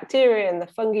the bacteria and the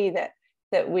fungi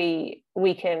that we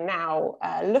can now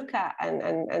look at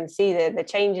and see the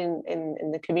change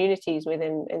in the communities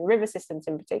within river systems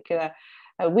in particular.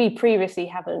 We previously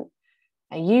haven't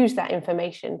used that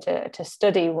information to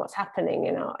study what's happening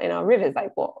in our rivers,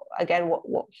 like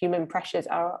what human pressures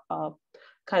are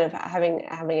kind of having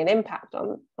an impact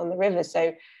on the rivers.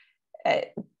 So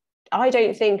I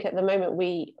don't think at the moment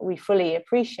we fully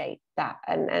appreciate that,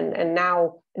 and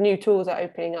now new tools are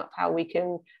opening up how we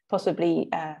can possibly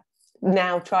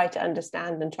now try to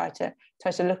understand and try to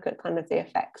look at kind of the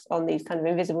effects on these kind of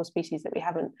invisible species that we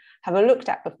haven't looked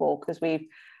at before, because we've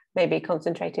maybe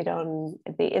concentrated on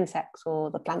the insects or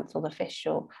the plants or the fish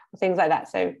or things like that.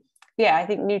 So yeah, I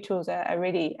think new tools are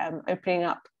really opening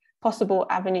up possible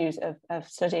avenues of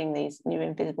studying these new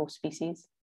invisible species.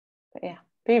 But yeah,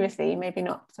 previously maybe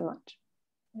not so much.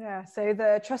 Yeah, so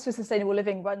the Trust for Sustainable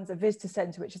Living runs a visitor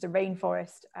centre, which is a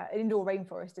rainforest, an indoor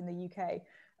rainforest in the UK.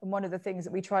 And one of the things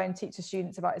that we try and teach the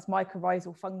students about is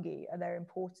mycorrhizal fungi and their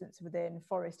importance within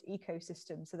forest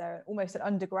ecosystems. So they're almost an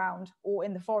underground, or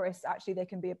in the forest, actually they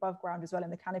can be above ground as well in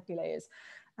the canopy layers,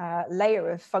 layer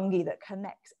of fungi that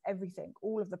connects everything,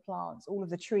 all of the plants, all of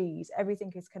the trees,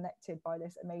 everything is connected by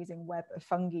this amazing web of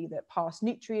fungi that pass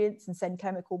nutrients and send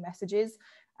chemical messages.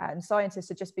 And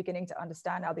scientists are just beginning to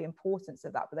understand now the importance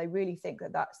of that, but they really think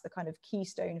that that's the kind of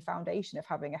keystone foundation of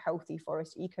having a healthy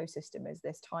forest ecosystem, is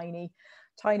this tiny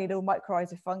little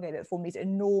mycorrhizal fungi that form these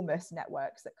enormous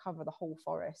networks that cover the whole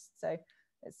forest. So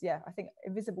it's, yeah, I think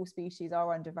invisible species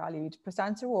are undervalued.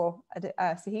 Prosanta or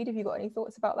Saheed, have you got any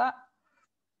thoughts about that?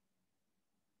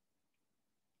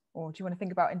 Or do you want to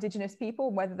think about Indigenous people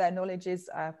and whether their knowledge is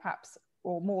perhaps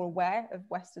or more aware of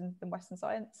Western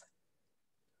science?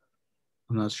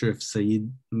 I'm not sure if Saheed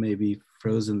may be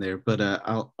frozen there, but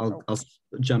I'll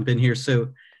jump in here.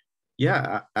 So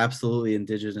yeah, absolutely.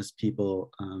 Indigenous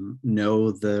people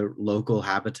know the local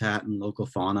habitat and local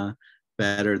fauna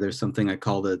better. There's something I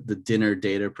call the dinner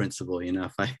data principle. You know,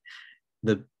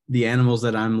 if the animals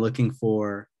that I'm looking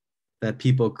for that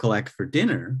people collect for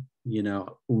dinner, you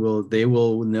know, they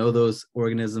will know those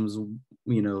organisms,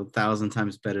 you know, 1,000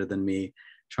 times better than me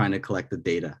trying to collect the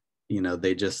data. You know,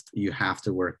 you have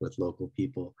to work with local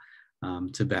people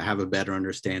to have a better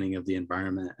understanding of the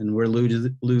environment. And we're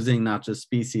losing not just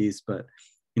species, but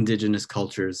indigenous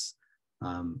cultures,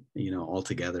 you know,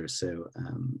 altogether. So,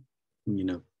 you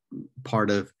know,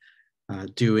 part of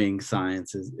doing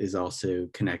science is also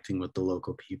connecting with the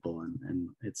local people. And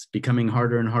it's becoming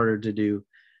harder and harder to do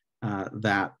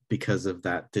that because of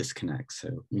that disconnect.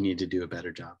 So we need to do a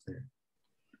better job there.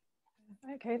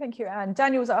 Okay, thank you. And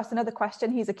Daniel's asked another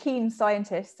question. He's a keen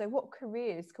scientist. So what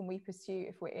careers can we pursue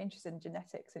if we're interested in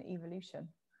genetics and evolution?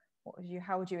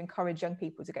 How would you encourage young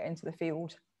people to get into the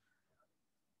field?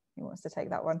 Who wants to take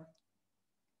that one?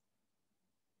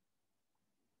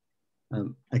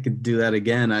 I could do that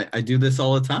again. I do this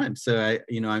all the time. So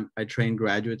I train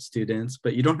graduate students,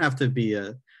 but you don't have to be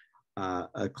a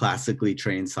classically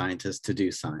trained scientist to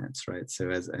do science, right? So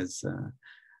as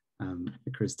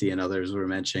Kirsty and others were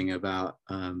mentioning about,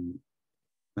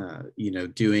 you know,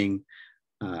 doing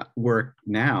work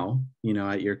now, you know,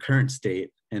 at your current state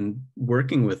and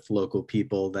working with local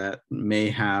people that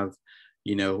may have,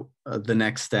 you know, the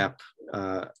next step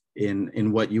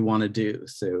in what you want to do.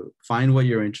 So find what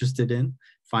you're interested in,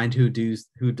 find who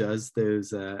does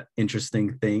those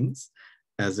interesting things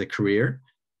as a career,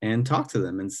 and talk to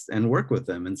them and work with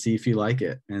them and see if you like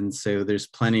it. And so there's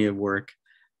plenty of work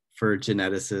for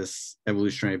geneticists,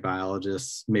 evolutionary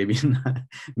biologists, maybe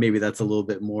that's a little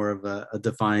bit more of a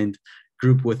defined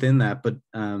group within that, but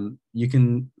you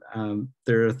can,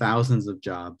 there are thousands of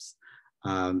jobs,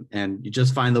 and you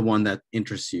just find the one that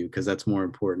interests you, because that's more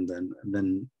important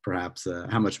than perhaps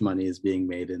how much money is being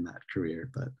made in that career.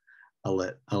 But I'll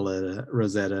let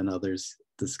Rosetta and others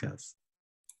discuss.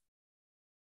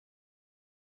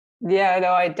 Yeah,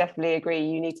 no, I definitely agree.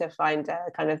 You need to find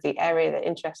kind of the area that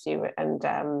interests you and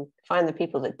find the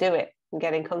people that do it and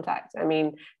get in contact. I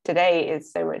mean, today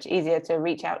is so much easier to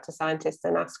reach out to scientists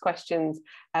and ask questions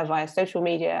via social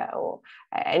media or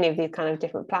any of these kind of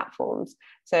different platforms.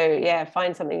 So yeah,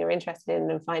 find something you're interested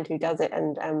in and find who does it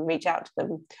and reach out to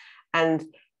them. And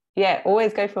yeah,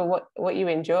 always go for what you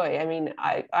enjoy. I mean,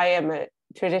 I am a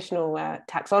traditional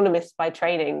taxonomist by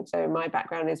training, so my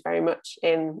background is very much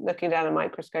in looking down a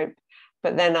microscope,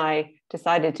 but then I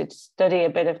decided to study a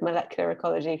bit of molecular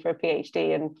ecology for a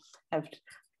PhD and have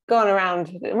gone around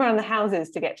the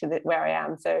houses to get to where I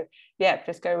am. So yeah,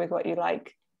 just go with what you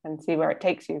like and see where it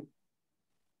takes you.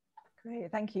 Great,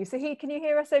 thank you. Saheed, can you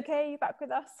hear us okay? Are you back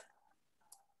with us?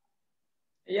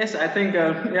 Yes, I think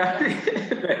yeah,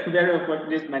 very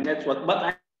important, my network,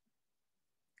 but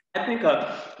I think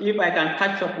if I can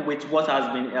catch up with what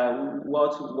has been,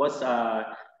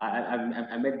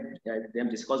 I made them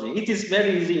discussing, it is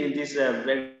very easy in this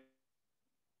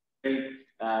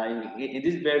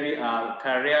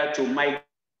career to migrate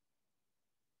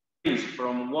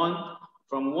from one.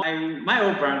 My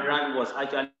own background was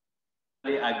actually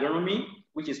agronomy,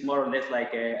 which is more or less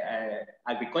like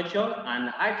agriculture, and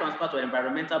I transfer to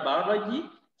environmental biology,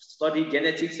 study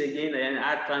genetics again, and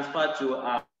I transfer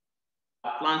to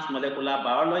plant molecular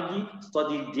biology,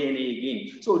 study DNA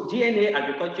again. So DNA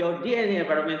agriculture, DNA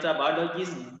environmental biology,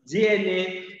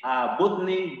 DNA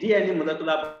botany, DNA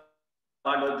molecular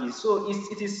biology. So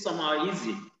it is somehow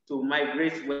easy to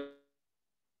migrate when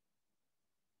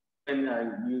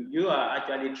you are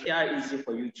actually easy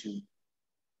for you to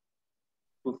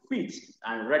fit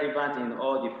and relevant in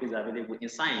all the fields available in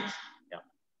science. Yeah.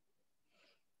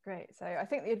 Great. So I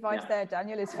think the advice there,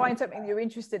 Daniel, is find something you're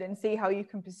interested in, see how you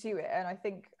can pursue it. And I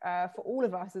think for all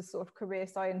of us as sort of career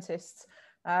scientists,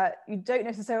 you don't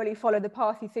necessarily follow the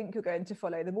path you think you're going to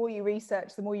follow. The more you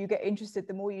research, the more you get interested,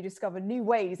 the more you discover new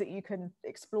ways that you can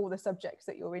explore the subjects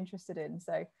that you're interested in.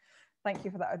 So thank you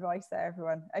for that advice there,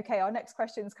 everyone. Okay, our next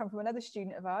questions come from another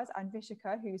student of ours,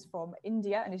 Anvishika, who's from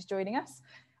India and is joining us.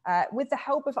 With the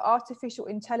help of artificial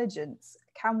intelligence,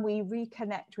 can we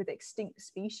reconnect with extinct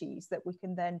species that we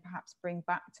can then perhaps bring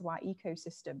back to our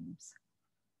ecosystems?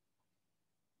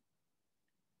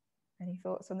 Any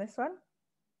thoughts on this one?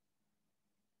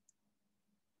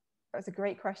 That's a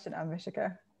great question,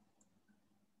 Anvishika.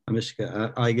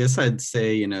 Anvishika, I guess I'd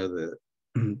say, you know,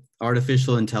 the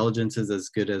artificial intelligence is as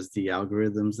good as the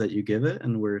algorithms that you give it,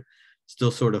 and we're still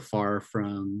sort of far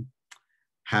from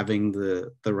having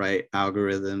the right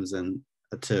algorithms and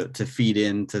to feed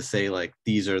in to say, like,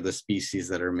 these are the species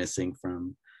that are missing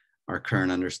from our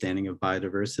current understanding of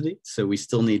biodiversity. So we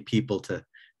still need people to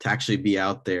actually be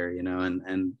out there, you know,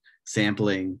 and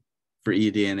sampling for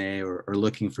eDNA or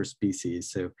looking for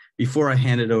species. So before I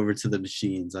hand it over to the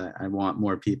machines, I want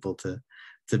more people to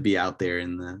be out there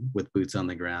with boots on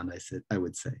the ground, I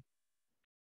would say.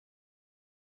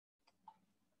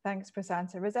 Thanks,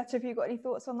 Prosanta. Rosetta, have you got any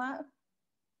thoughts on that?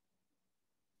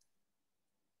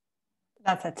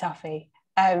 That's a toughie.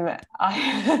 I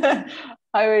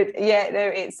would, yeah, no,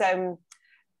 it's,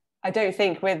 I don't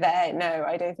think we're there. No,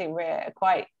 I don't think we're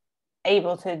quite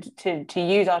able to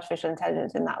use artificial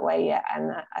intelligence in that way yet.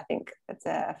 And I think it's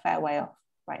a fair way off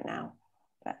right now.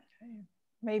 But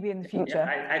maybe in the future.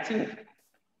 Yeah, I think.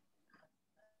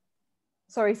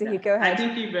 Sorry, Saheed, go ahead. I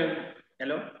think if,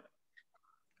 hello?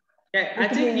 Yeah, I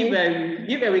think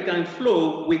if we can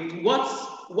flow with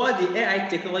what the AI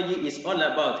technology is all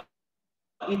about.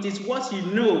 It is what you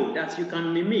know that you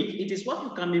can mimic. It is what you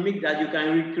can mimic that you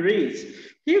can recreate.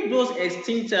 If those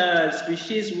extinct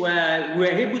species were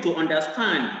able to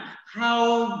understand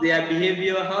how their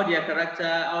behavior, how their character,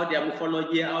 how their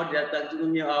morphology, how their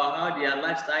taxonomy, or how their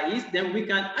lifestyle is, then we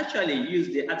can actually use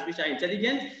the artificial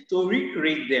intelligence to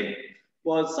recreate them.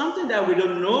 But something that we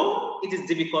don't know, it is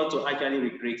difficult to actually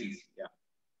recreate it. Yeah.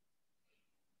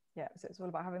 Yeah, so it's all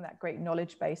about having that great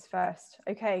knowledge base first.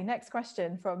 Okay, next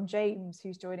question from James,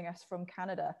 who's joining us from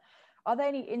Canada. Are there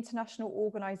any international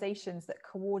organizations that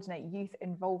coordinate youth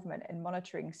involvement in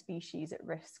monitoring species at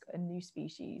risk and new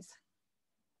species?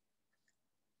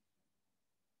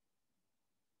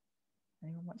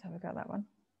 Anyone want to have a go at that one?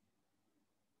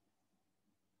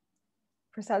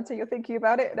 Prosanta, you're thinking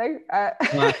about it? No?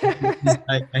 Well,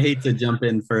 I hate to jump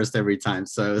in first every time.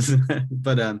 So,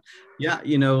 but yeah,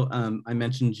 you know, I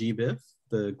mentioned GBIF,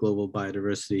 the Global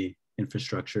Biodiversity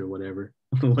Infrastructure, whatever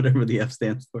the F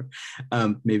stands for,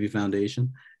 maybe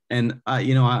Foundation. And,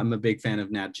 you know, I'm a big fan of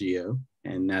Nat Geo,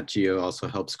 and Nat Geo also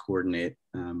helps coordinate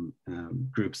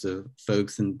groups of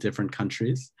folks in different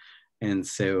countries. And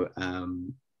so,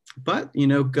 but, you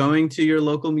know, going to your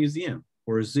local museum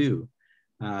or zoo,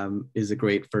 is a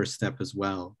great first step as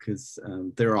well, because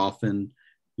they're often,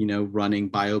 you know, running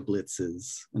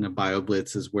bioblitzes, and a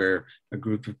bioblitz is where a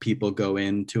group of people go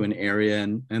into an area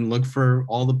and look for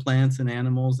all the plants and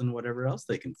animals and whatever else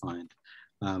they can find,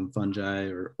 fungi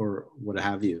or what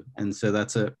have you. And so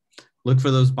look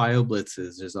for those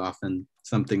bioblitzes. There's often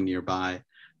something nearby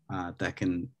that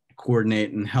can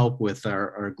coordinate and help with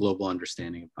our global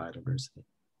understanding of biodiversity.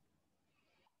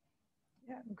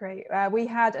 Yeah, great. We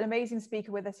had an amazing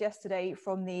speaker with us yesterday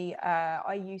from the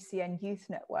IUCN Youth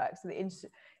Network. So the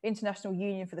International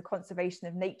Union for the Conservation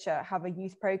of Nature have a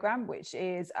youth program, which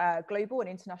is global and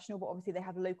international, but obviously they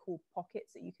have local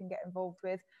pockets that you can get involved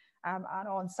with. And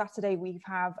on Saturday, we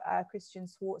have Christian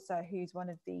Swartzer, who's one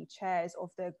of the chairs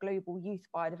of the Global Youth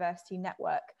Biodiversity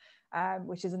Network,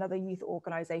 which is another youth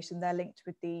organization. They're linked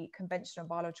with the Convention on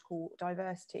Biological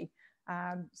Diversity.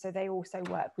 So they also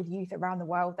work with youth around the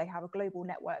world. They have a global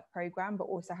network program, but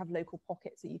also have local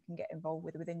pockets that you can get involved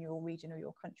with within your region or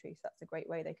your country. So that's a great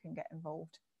way they can get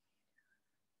involved.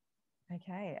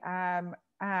 Okay,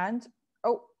 and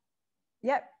oh,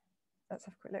 yep, let's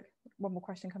have a quick look. One more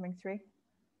question coming through.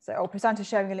 So, Prosanta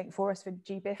sharing a link for us for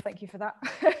GBIF. Thank you for that.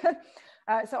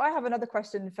 So I have another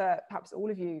question for perhaps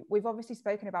all of you. We've obviously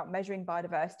spoken about measuring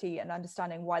biodiversity and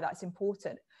understanding why that's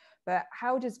important, but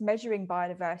how does measuring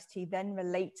biodiversity then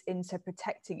relate into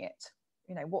protecting it?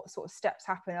 You know, what sort of steps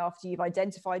happen after you've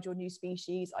identified your new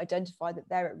species, identified that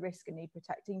they're at risk and need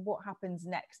protecting? What happens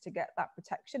next to get that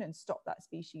protection and stop that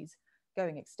species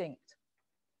going extinct?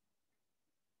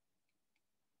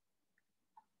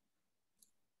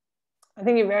 I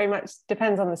think it very much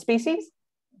depends on the species.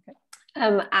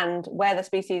 And where the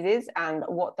species is and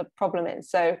what the problem is.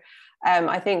 So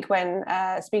I think when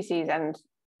species, and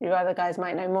you other guys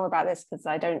might know more about this because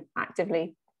I don't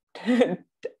actively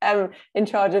in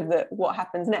charge of what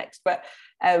happens next, but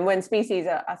when species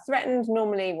are threatened,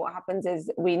 normally what happens is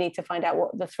we need to find out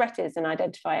what the threat is and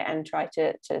identify it and try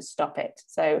to stop it.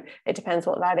 So it depends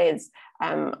what that is.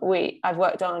 I've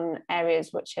worked on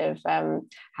areas which have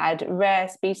had rare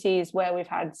species where we've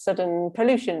had sudden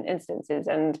pollution instances,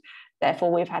 and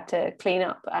therefore we've had to clean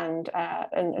up and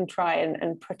try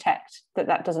and protect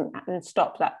that doesn't and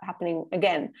stop that happening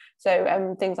again.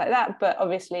 So things like that. But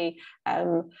obviously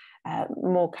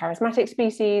more charismatic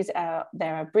species,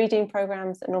 there are breeding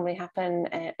programs that normally happen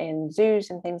in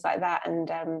zoos and things like that.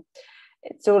 And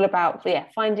it's all about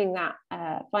finding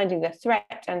the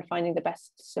threat and finding the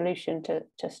best solution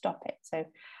to stop it. So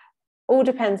all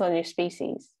depends on your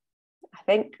species, I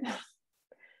think.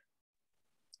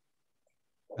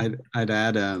 I'd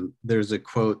add, there's a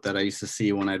quote that I used to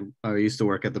see when I used to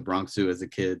work at the Bronx Zoo as a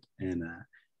kid, and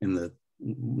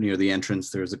near the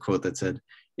entrance there was a quote that said,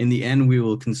 "In the end, we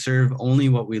will conserve only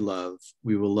what we love,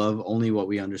 we will love only what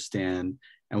we understand,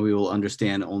 and we will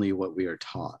understand only what we are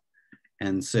taught."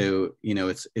 And so, you know,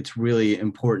 it's really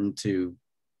important to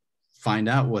find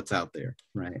out what's out there,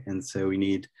 right? And so we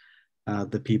need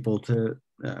people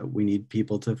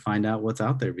to find out what's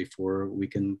out there before we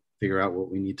can figure out what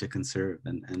we need to conserve.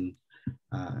 And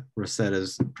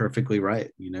Rosetta's perfectly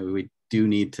right. You know, we do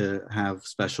need to have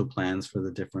special plans for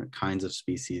the different kinds of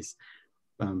species.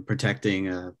 Protecting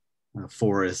a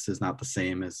forest is not the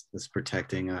same as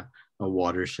protecting a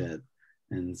watershed.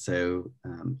 And so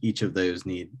each of those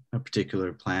need a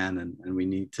particular plan, and we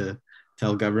need to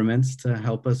tell governments to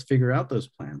help us figure out those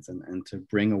plans and to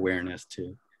bring awareness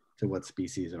to what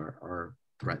species are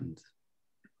threatened.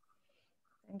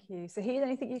 Thank you. Saheed,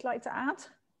 anything you'd like to add?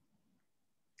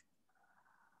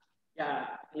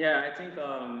 Yeah, I think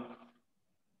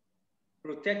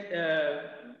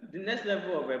the next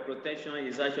level of protection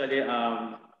is actually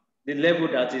the level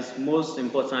that is most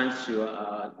important to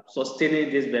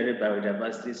sustaining this very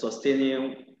biodiversity,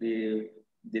 sustaining the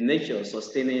nature,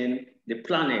 sustaining the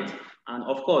planet. And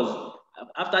of course,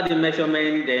 after the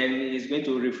measurement, then it's going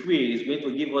to referee, it's going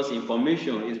to give us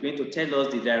information, it's going to tell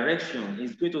us the direction,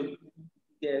 it's going to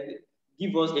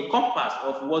give us a compass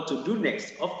of what to do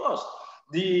next. Of course,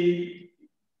 the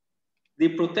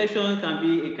protection can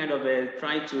be a kind of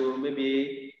trying to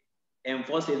maybe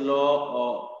enforce a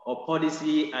law or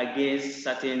policy against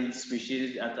certain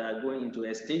species that are going into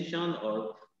extinction,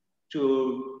 or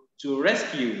to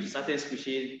rescue certain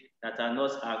species that are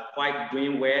not quite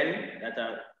doing well, that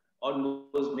are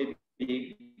almost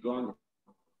maybe gone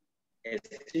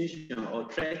extinction or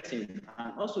threatened,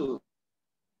 and also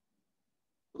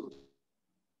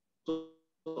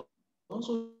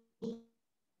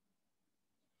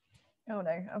Oh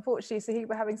no, unfortunately, Saheed,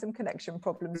 we're having some connection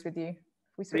problems with you.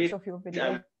 If we switch off your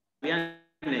video.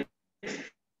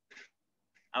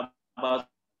 About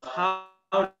how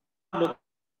local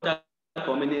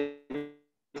communities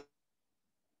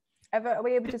Are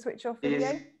we able to switch off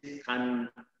video? Can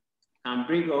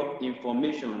bring up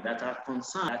information that are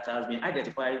concerned, that has been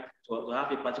identified to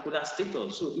have a particular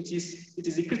status. So it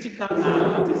is a critical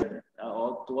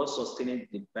towards sustaining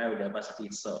the biodiversity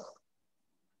itself.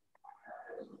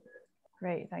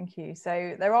 Great, thank you.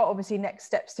 So there are obviously next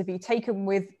steps to be taken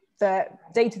with the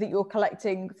data that you're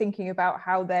collecting, thinking about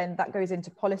how then that goes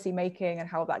into policy making and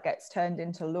how that gets turned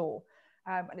into law.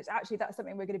 And that's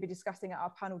something we're going to be discussing at our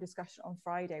panel discussion on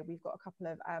Friday. We've got a couple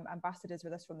of ambassadors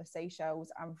with us from the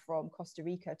Seychelles and from Costa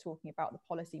Rica talking about the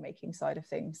policy making side of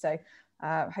things. So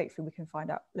hopefully we can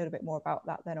find out a little bit more about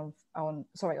that then on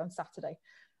Saturday.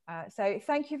 So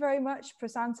thank you very much,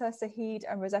 Prosanta, Saheed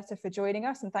and Rosetta for joining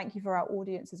us, and thank you for our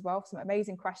audience as well. Some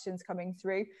amazing questions coming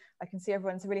through. I can see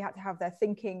everyone's really had to have their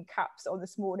thinking caps on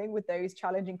this morning with those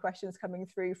challenging questions coming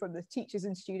through from the teachers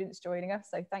and students joining us.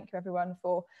 So thank you everyone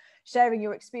for sharing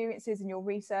your experiences and your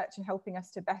research and helping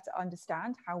us to better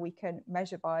understand how we can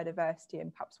measure biodiversity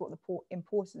and perhaps what the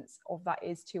importance of that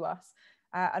is to us.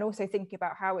 And also thinking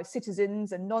about how as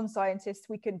citizens and non-scientists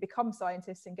we can become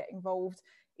scientists and get involved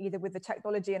either with the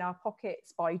technology in our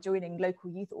pockets by joining local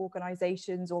youth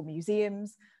organisations or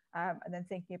museums, and then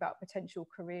thinking about potential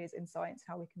careers in science,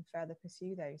 how we can further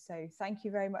pursue those. So thank you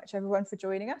very much, everyone, for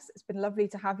joining us. It's been lovely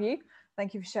to have you.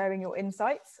 Thank you for sharing your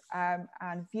insights. And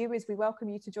viewers, we welcome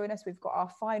you to join us. We've got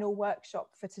our final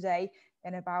workshop for today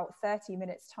in about 30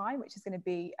 minutes time, which is going to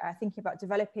be thinking about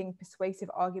developing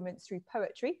persuasive arguments through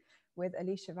poetry, with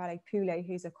Alicia Valle-Poulet,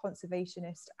 who's a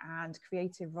conservationist and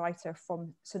creative writer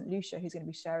from St. Lucia, who's going to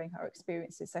be sharing her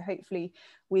experiences. So hopefully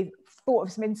we've thought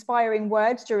of some inspiring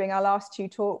words during our last two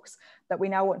talks that we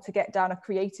now want to get down a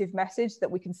creative message that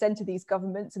we can send to these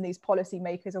governments and these policy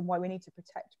makers on why we need to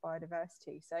protect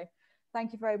biodiversity. So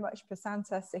thank you very much,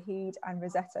 Prosanta, Saheed and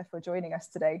Rosetta, for joining us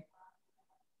today.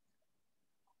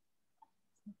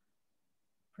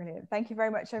 Brilliant. Thank you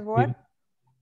very much, everyone.